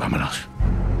 Vámonos.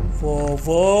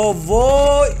 वो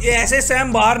ये ऐसे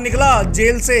सैम बाहर निकला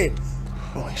जेल से।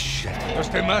 Holy shit. Los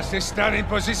demás están en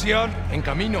posición. En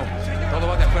camino. Todo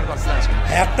va de acuerdo al plan.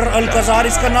 Hector Alcazar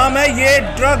इसका नाम है। ये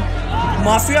ड्रग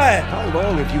माफिया है। How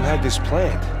long have you had this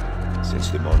plant? Since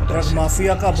the moment I drug said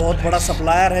mafia का बहुत बड़ा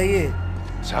supplier है ये।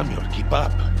 Samuel, keep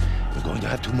up. We're going to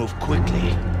have to move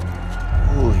quickly.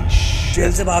 Holy shit.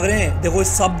 Jail से भाग रहे हैं। देखो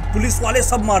सब पुलिस वाले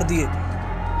सब मार दिए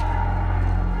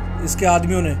इसके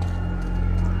आदमियों ने।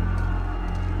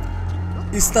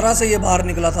 इस तरह से ये बाहर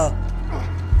निकला था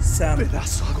Sam.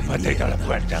 Mantén a la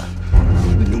puerta.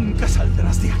 Nunca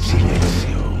saldrás de aquí.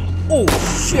 Silencio. Oh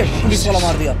shit, police वाला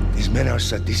मार दिया। These men are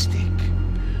sadistic.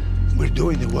 We're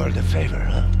doing the world a favor,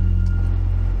 huh?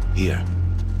 Here.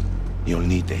 You'll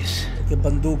need this. कि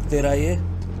बंदूक दे रहा है ये।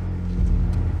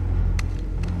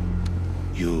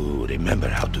 You remember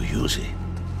how to use it?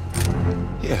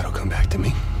 Yeah, it'll come back to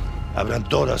me. Abran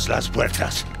todas las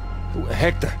puertas.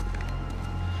 Hector,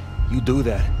 you do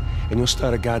that, and you'll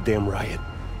start a goddamn riot.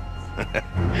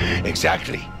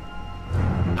 Exactly.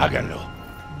 Háganlo.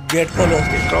 Gate खोलो।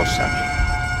 Get close, Samuel.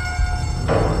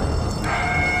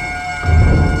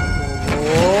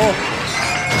 Oh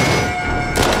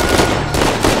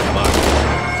Come on.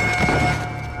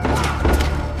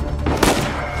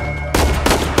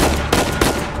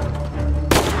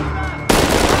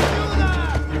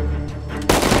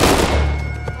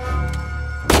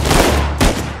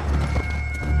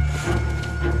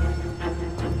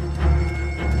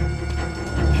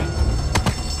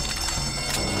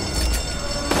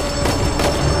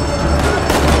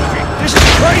 This is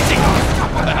crazy!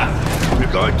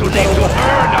 We're going to need to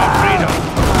earn our freedom.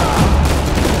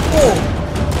 Oh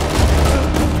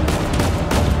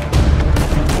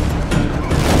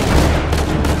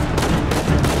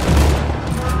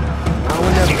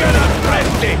Get up,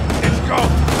 Presley! Let's go!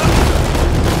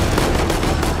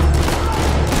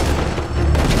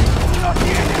 No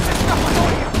tienes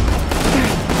escapatoria.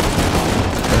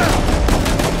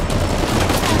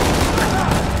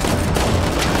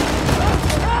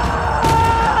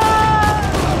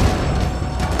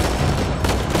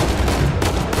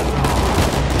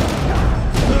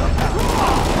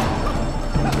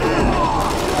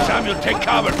 Samuel, take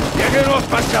cover. Déjenos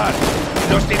pasar.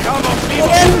 Los dejamos vivos.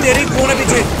 ओह तेरी कौन है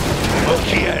पीछे? No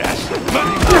quieras.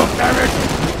 Maldito, damn it.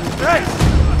 Hey!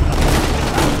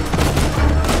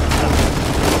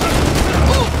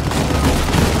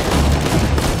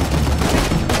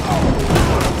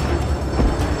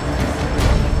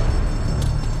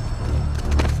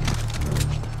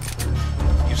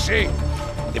 You see,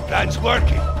 the plan's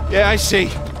working. Yeah, I see.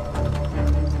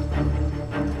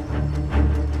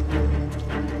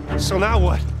 So now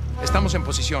what? Estamos en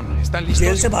posición. ¿Están listos?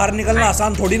 Jail से बाहर निकलना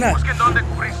आसान थोड़ी ना है।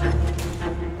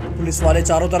 पुलिस वाले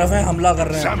चारों तरफ हैं, हमला कर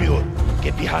रहे हैं। Samuel,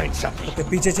 get behind something. के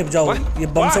पीछे छिप जाओ। What? ये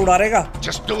बम से Why? उड़ा रहेगा।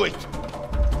 Just do it.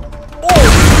 Oh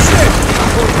shit.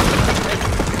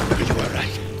 You are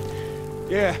right.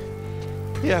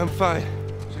 Yeah, I'm fine.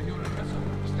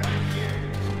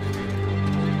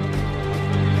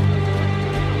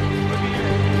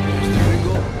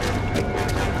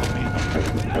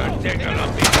 Manténgalo.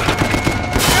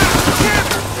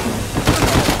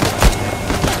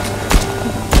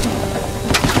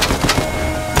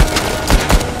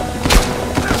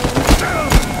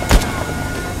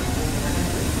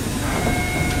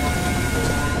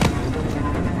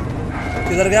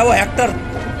 किधर गया वो हेक्टर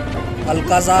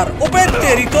अल्काजार? ओबे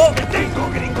तेरी तो। Tengo,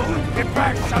 gringo. Get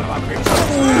back, son of a bitch.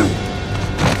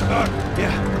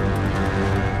 Yeah.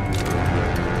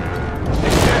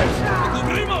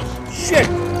 Shit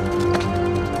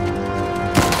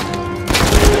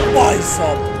भाई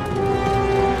साहब।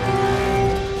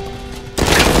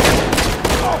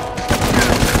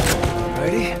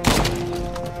 Ready?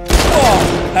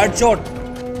 हेडशॉट।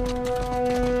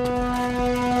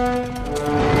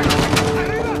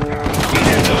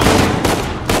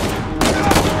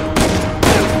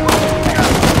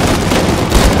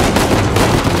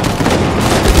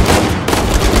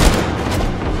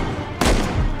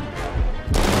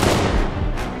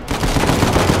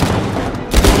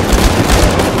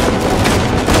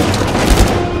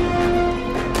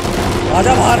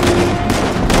 आजा बाहर।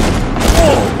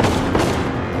 ओह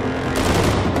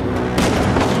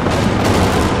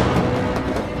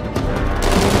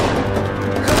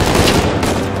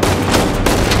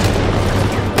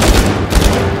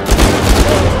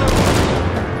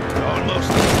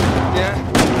Almost. Yeah.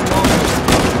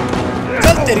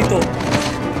 चल तेरी तो।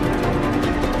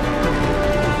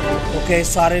 ओके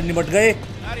सारे निपट गए।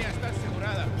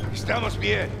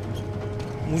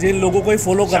 मुझे इन लोगों को ही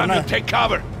फॉलो करना है।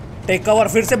 Take cover.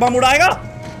 फिर से बम उड़ाएगा।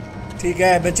 ठीक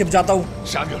है मैं छिप जाता हूँ।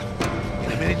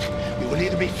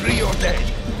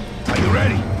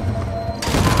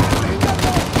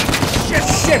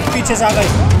 शिट पीछे से आ गए।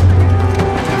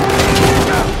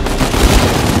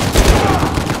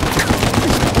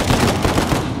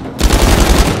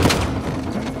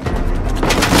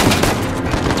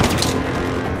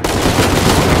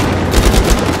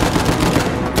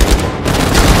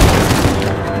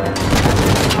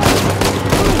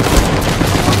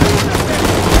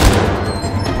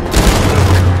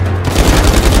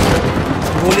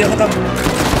 गोलियां खत्म।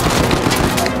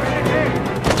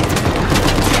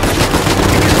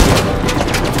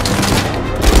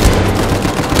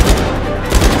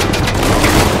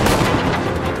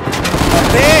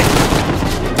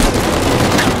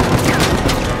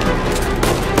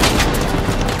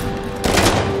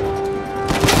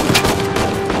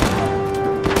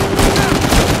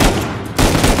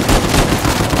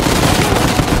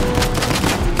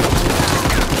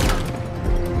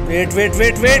 Wait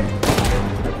wait wait.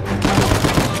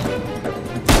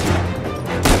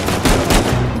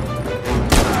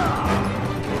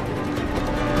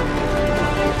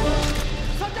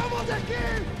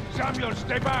 Samuel,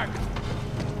 stay back.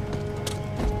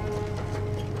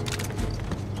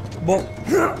 वो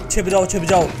छिप जाओ छिप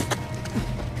जाओ।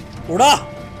 उड़ा।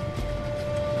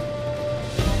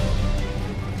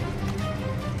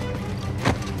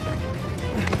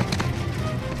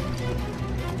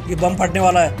 ये बम फटने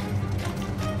वाला है।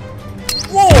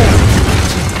 वो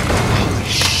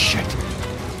Shit.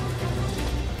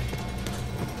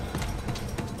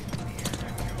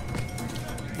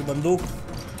 ये बंदूक।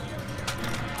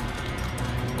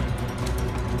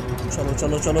 चलो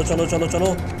चलो चलो चलो चलो चलो।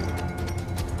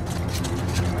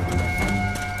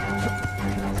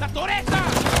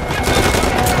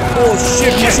 Oh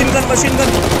shit machine gun machine gun.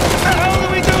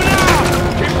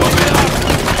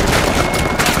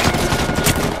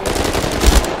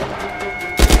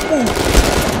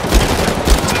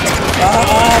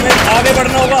 आगे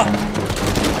बढ़ना होगा।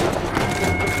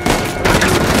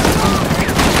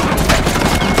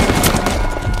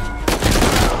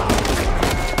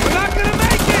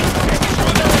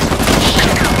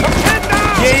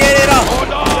 ये रहा।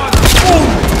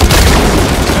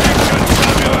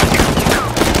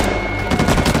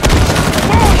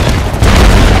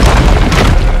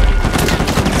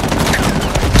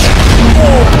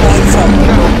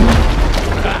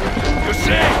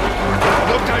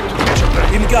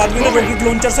 इनके आदमी ने रॉकेट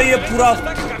लॉन्चर से ये पूरा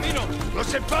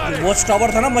वॉच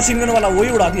टावर था ना मशीन गन वाला वही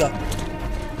उड़ा दिया।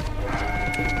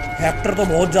 हेक्टर तो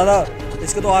बहुत ज्यादा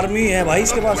इसके तो आर्मी है भाई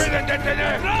इसके पास।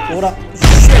 पूरा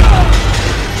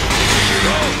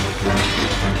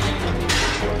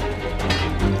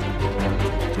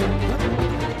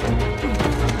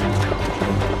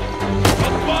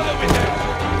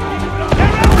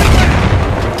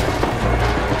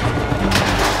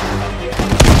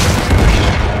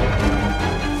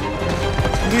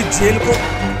जेल को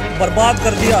बर्बाद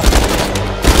कर दिया।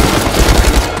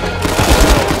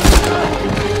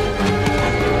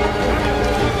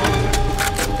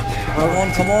 Come on,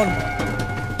 come on.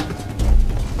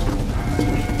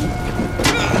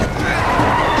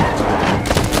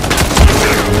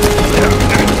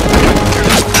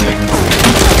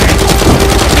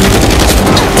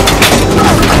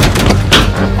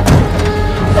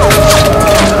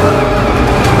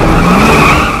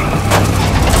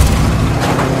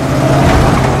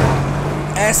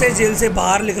 ऐसे जेल से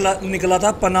बाहर निकला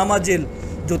था पनामा जेल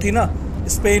जो थी ना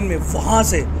स्पेन में, वहां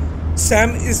से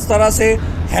सैम इस तरह से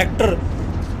हेक्टर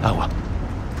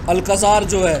अल्काजार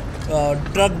जो है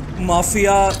ड्रग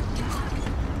माफिया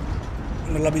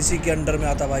मतलब इसी के अंडर में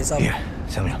आता भाई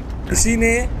साहब। इसी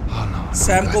ने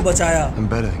सैम को बचाया।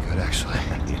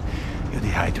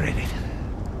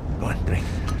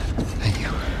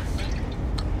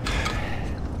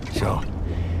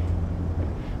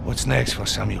 What's next for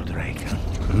Samuel Drake?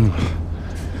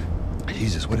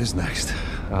 Jesus, what is next?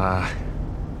 I'm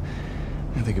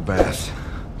gonna take a bath.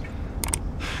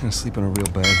 I'm gonna sleep in a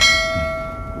real bed.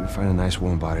 Maybe find a nice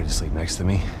warm body to sleep next to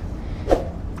me.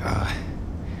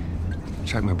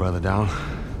 Track my brother down.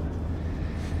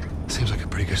 Seems like a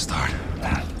pretty good start.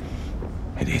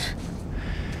 It is.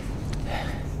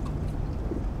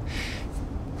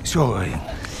 So,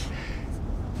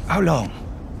 how long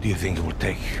do you think it will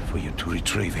take for you to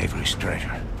retrieve Avery's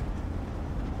treasure?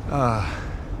 I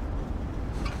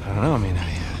don't know. I mean,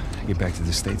 I get back to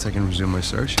the States, I can resume my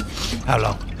search. How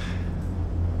long?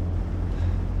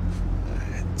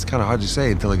 It's kind of hard to say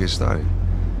until I get started.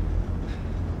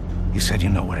 You said you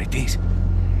know where it is.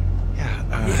 Yeah,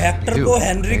 Hector को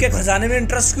Henry के खजाने में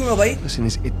interest क्यों है भाई? Listen,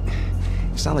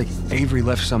 it's not like Avery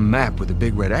left some map with a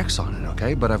big red X on it,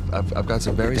 okay? But I've got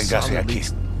some very solid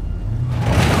leads.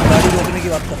 गाड़ी रोकने की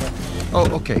बात कर रहा है. Oh,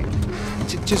 okay.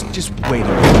 Just wait a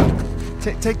minute.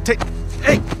 Take.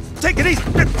 Hey, take it easy.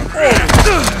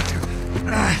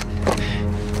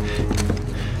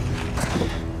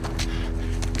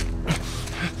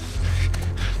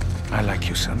 I like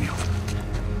you, Samuel.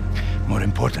 More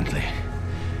importantly,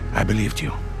 I believed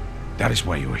you. That is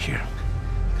why you were here.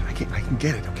 I can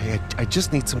get it, okay? I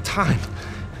just need some time.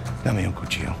 Dame un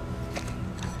cuchillo.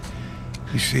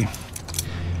 You see,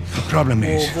 the problem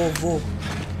is...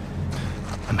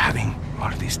 I'm having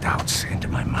all these doubts into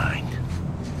my mind.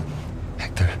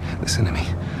 Hector, listen to me.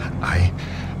 I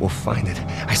will find it.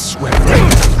 I swear.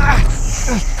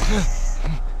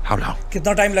 How long?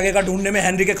 कितना time लगेगा ढूंढने में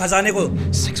Henry के खजाने को?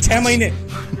 6 महीने.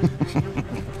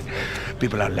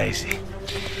 People are lazy.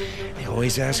 They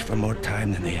always ask for more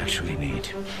time than they actually need.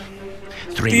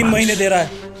 3 months. 3 महीने दे रहा है.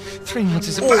 3 months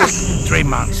is about 3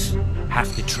 months.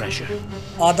 Half the treasure.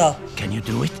 आधा. Can you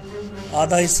do it?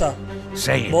 आधा हिस्सा.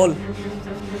 Say it. बोल.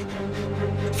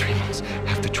 3 months.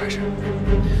 Half the treasure.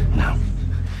 Now,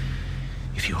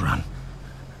 if you run,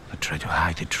 or try to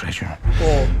hide the treasure,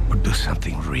 Oh. or do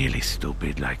something really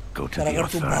stupid like go to the अगर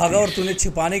तू authorities. भागा और तूने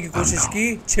छिपाने की कोशिश की,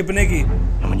 छिपने की,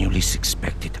 And when you least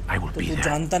expect it, I will तो be तू there.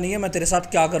 जानता नहीं है मैं तेरे साथ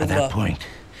क्या At करूँगा. that point,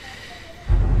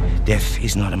 death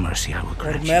is not a mercy I will और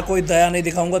grant मैं you. कोई दया नहीं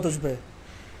दिखाऊंगा तुझ पे.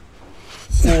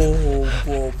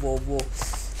 वो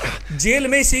जेल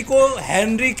में इसी को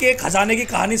हेनरी के खजाने की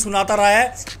कहानी सुनाता रहा है.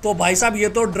 तो भाई साहब ये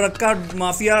तो ड्रग का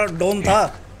माफिया डॉन था.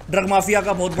 ड्रग माफिया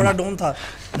का बहुत बड़ा डॉन था.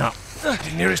 No,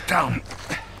 the nearest town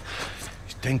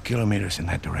is 10 kilometers in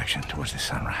that direction towards the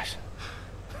sunrise.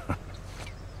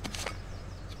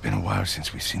 It's been a while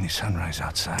since we've seen the sunrise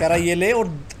outside. कह रहा ये ले और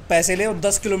पैसे ले और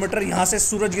 10 किलोमीटर यहाँ से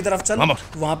सूरज की तरफ चल. Vamos.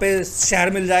 वहाँ पे शहर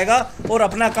मिल जाएगा और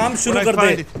अपना काम शुरू कर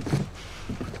दे.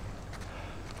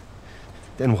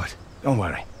 Then what? Don't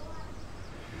worry.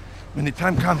 When the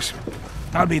time comes,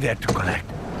 I'll be there to collect.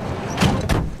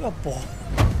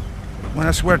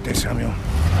 Buena suerte, Samuel.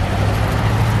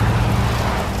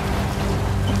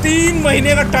 3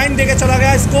 महीने का टाइम देके चला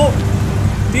गया इसको.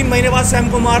 3 महीने बाद सैम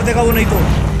को मार देगा वो. नहीं तो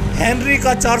हेनरी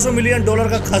का $400 मिलियन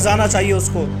का खजाना चाहिए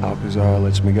उसको. Alcazar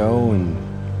lets me go, and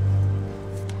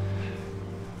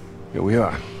here we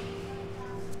are.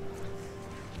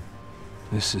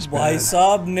 This is भाई bad.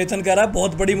 साहब नेथन कह रहा है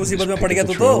बहुत बड़ी मुसीबत में पड़ गया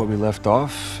तू तो. Where we left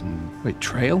off. Wait,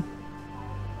 trail?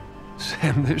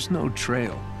 Sam, there's no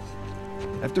trail.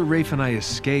 After Rafe and I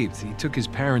escaped, he took his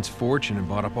parents' fortune and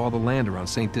bought up all the land around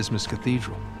St. Dismas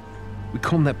Cathedral. We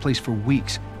combed that place for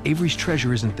weeks. Avery's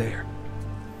treasure isn't there.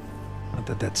 Not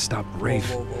that stopped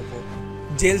Rafe.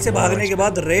 Jail से भागने के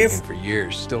बाद रेफ For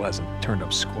years, still hasn't turned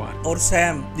up squat. और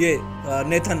Sam ये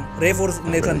Nathan रेफ और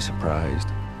Nathan Really surprised.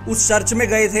 उस church में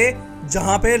गए थे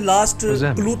जहाँ पे लास्ट Was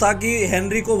that? क्लू था कि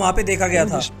हेनरी को वहाँ पे देखा गया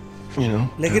था. You know,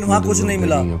 लेकिन वहाँ कुछ नहीं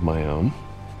मिला. of my own.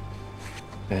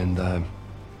 And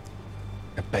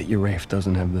I bet you Rafe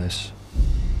doesn't have this.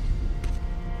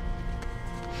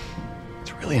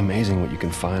 It's really amazing what you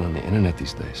can find on the internet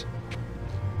these days.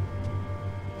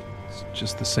 It's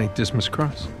just the St. Dismas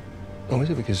cross. Oh, is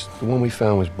it? Because the one we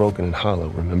found was broken and hollow,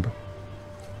 remember?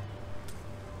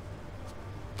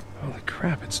 Holy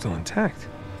crap, it's still intact.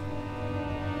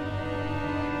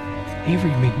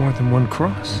 Avery made more than one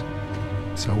cross.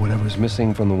 So whatever's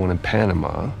missing from the one in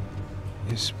Panama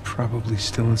is probably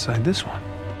still inside this one.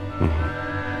 Mm-hmm.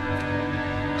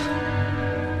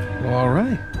 Well, all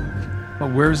right.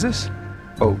 Well, where is this?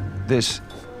 Oh, this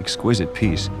exquisite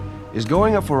piece is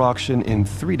going up for auction in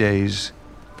 3 days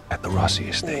at the Rossi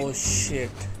estate. Oh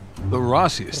shit. The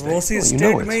Rossi estate. Rossi Well, you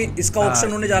know state it. में इसका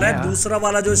option होने जा रहा है. yeah. दूसरा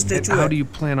वाला जो And statue how है. do you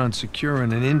plan on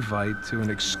securing an invite to an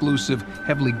exclusive,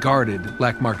 heavily guarded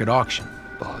black market auction?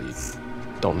 Well, you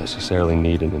don't necessarily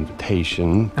need an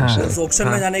invitation. per se. उस ऑक्शन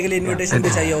में जाने के लिए इनविटेशन And भी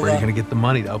चाहिए where are you होगा. going to get the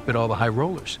money to outbid all the high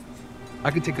rollers? I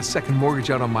could take a second mortgage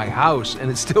out on my house, and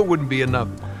it still wouldn't be enough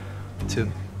to...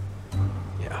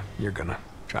 Yeah, you're gonna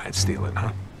try and steal it,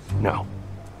 huh? No.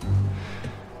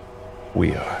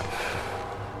 We are.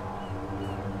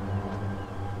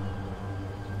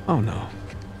 Oh, no.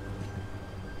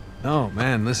 No,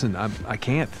 man, listen, I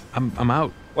can't. I'm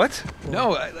out. What?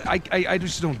 No, I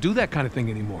just don't do that kind of thing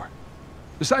anymore.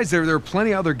 Besides, there are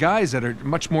plenty of other guys that are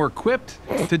much more equipped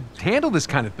to handle this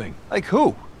kind of thing. Like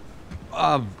who?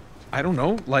 I don't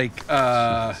know, like,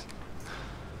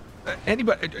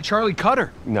 anybody, Charlie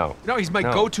Cutter. No. No, he's my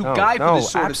No, go-to no, guy for no,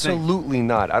 this sort of thing. absolutely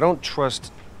not. I don't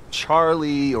trust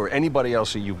Charlie or anybody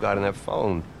else that you've got in that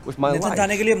phone with my life. Nathan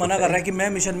जाने के लिए मना कर रहा है कि मैं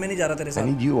mission में नहीं जा रहा तेरे I साथ.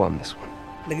 need you on this one.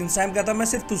 लेकिन सैम कहता मैं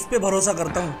सिर्फ तुझ पे भरोसा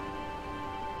करता हूँ.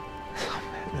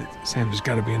 Sam, there's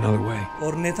got to be another way.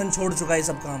 और नेथन छोड़ चुका है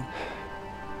सब काम.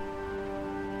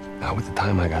 Not with the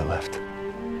time I got left.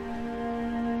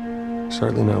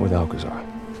 Certainly not with Alcazar.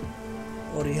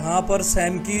 और यहाँ पर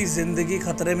सैम की जिंदगी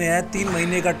खतरे में है. 3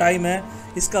 महीने का टाइम है.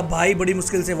 इसका भाई बड़ी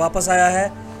मुश्किल से वापस आया है.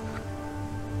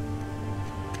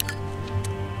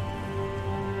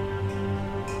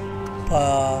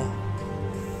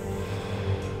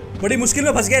 बड़ी मुश्किल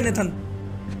में फंस गया Nathan.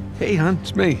 Hey, hon,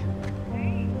 it's me.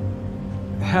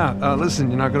 Yeah,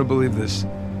 listen, you're not going to believe this.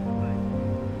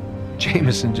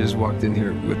 Jameson just walked in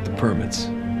here with the permits.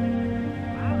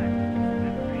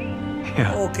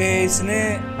 Yeah. Okay, इसने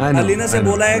अलीना से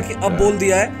बोला है कि अब बोल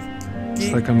दिया है कि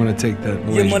It's like I'm going to take that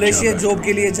ये मलेशिया जॉब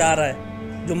के लिए जा रहा है.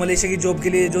 जो मलेशिया की जॉब के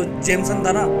लिए जो जेमसन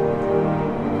था ना.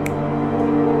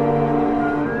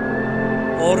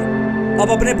 और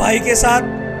अब अपने भाई के साथ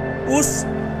उस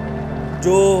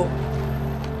जो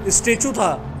स्टेचू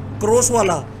था क्रॉस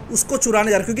वाला उसको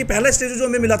चुराने जा रहा, क्योंकि पहला स्टेचू जो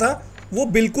हमें मिला था वो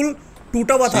बिल्कुल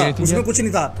टूटा हुआ था, उसमें कुछ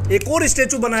नहीं था. एक और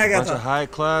स्टेचू बनाया गया था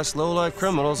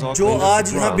जो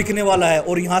आज यहाँ बिकने वाला है.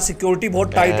 और यहाँ सिक्योरिटी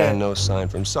बहुत टाइट है. No sign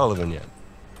from Sullivan yet.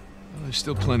 Well, there's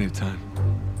still plenty of time.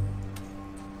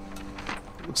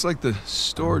 Looks like the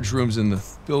storage room's in the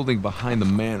building behind the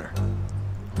manor.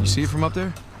 You see it from up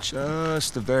there?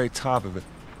 Just the very top of it.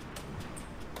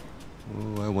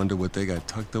 Oh, I wonder what they got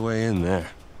tucked away in there.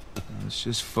 Let's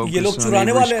just focus ये लोग on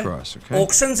चुराने वाले Avery's हैं. Cross, okay?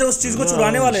 Auction से उस चीज को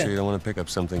चुराने वाले So you हैं. don't want to pick up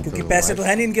something क्योंकि for the पैसे wife? तो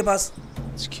है नहीं इनके पास.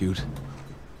 It's cute.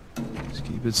 Let's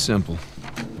keep it simple.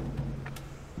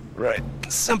 Right.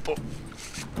 Simple.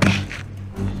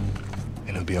 And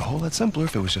it would be a whole lot simpler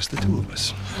if it was just the two of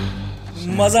us.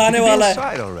 मजा आने वाला है.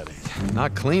 Inside already.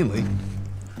 Not cleanly.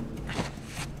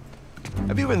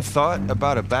 Have you even thought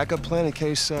about a backup plan in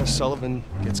case Sullivan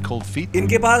gets cold feet?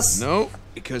 इनके पास No,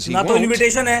 because he ना तो won't.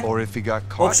 Invitation है Or if he got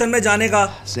caught? Auction में जाने का,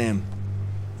 Sam,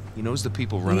 he knows the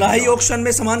people running. ना ही the office. Auction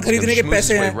में सामान He's gonna खरीदने के schmooze his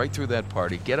पैसे way हैं. right through that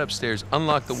party, get upstairs,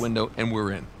 unlock the window, and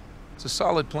we're in. It's a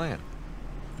solid plan.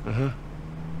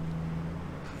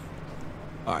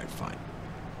 All right, fine.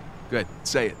 Good,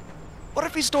 say it. What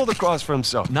if he stole the cross for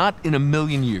himself? Not in a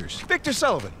million years. Victor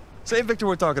Sullivan. Same Victor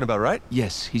we're talking about, right?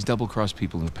 Yes, he's double-crossed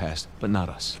people in the past, but not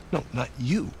us. No, not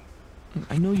you.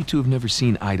 I know you two have never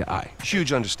seen eye to eye.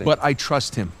 Huge understanding. But I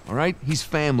trust him, all right? He's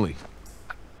family.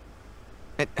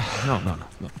 And,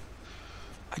 no.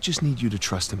 I just need you to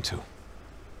trust him too.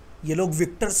 ये लोग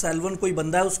Victor सैल्वन कोई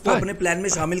बंदा है उसको अपने plan में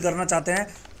शामिल करना चाहते हैं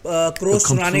क्रॉस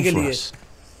Come चुराने के through for लिए. us.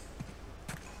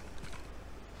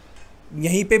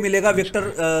 यहीं पे मिलेगा विक्टर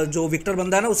जो विक्टर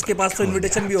बंदा है ना उसके पास तो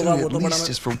इनविटेशन भी होगा. वो तो बड़ा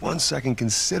just for 1 second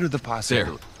consider the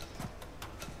possibility.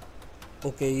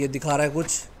 Okay ये दिखा रहा है कुछ.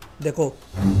 देखो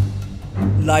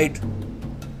लाइट,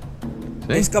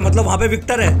 इसका मतलब वहां पे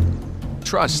विक्टर है.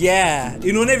 Trust.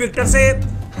 इन्होंने विक्टर से,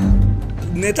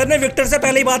 नेथन ने विक्टर से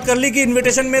पहले ही बात कर ली कि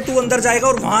इनविटेशन में तू अंदर जाएगा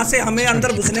और वहां से हमें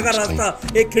अंदर घुसने का रास्ता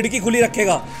एक खिड़की खुली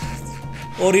रखेगा.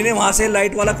 और इन्हें वहां से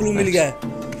लाइट वाला क्लू मिल गया है.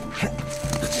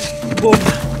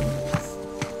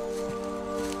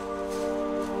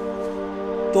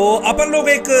 तो अपन लोग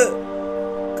एक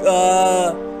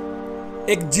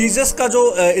जीसस का जो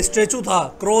स्टैचू था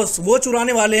क्रॉस वो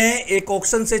चुराने वाले हैं एक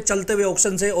ऑक्शन से, चलते हुए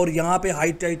ऑक्शन से. और यहाँ पे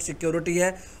हाई टाइट सिक्योरिटी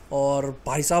है और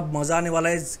भाई साहब मज़ा आने वाला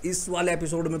है इस वाले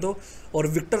एपिसोड में तो. और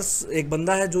विक्टर एक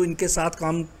बंदा है जो इनके साथ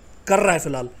काम कर रहा है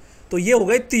फिलहाल. तो ये हो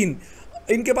गए 3.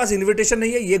 इनके पास इनविटेशन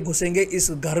नहीं है, ये घुसेंगे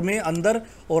इस घर में अंदर.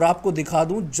 और आपको दिखा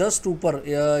दूं जस्ट ऊपर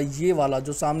ये वाला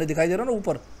जो सामने दिखाई दे रहा है ना,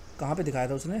 ऊपर कहाँ पे दिखाया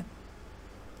था उसने,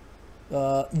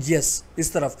 यस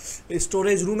इस तरफ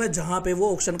स्टोरेज रूम है जहाँ पे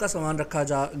वो ऑक्शन का सामान रखा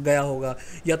गया होगा.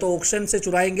 या तो ऑक्शन से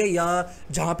चुराएंगे या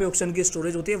जहाँ पे ऑक्शन की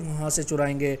स्टोरेज होती है वहाँ से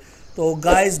चुराएंगे. तो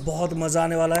गाइस बहुत मज़ा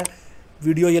आने वाला है.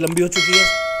 वीडियो ये लंबी हो चुकी है.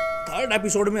 3rd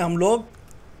एपिसोड में हम लोग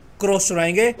क्रॉस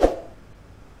चुराएंगे,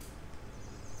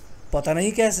 पता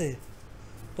नहीं कैसे.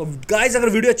 तो गाइस अगर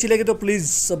वीडियो अच्छी लगी तो please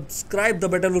subscribe the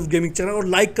बैटलवुल्फ gaming channel और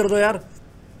लाइक कर दो यार.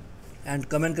 एंड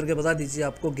कमेंट करके बता दीजिए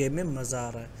आपको गेम में मज़ा आ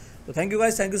रहा है. तो thank you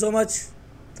guys, thank you so much,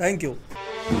 thank you.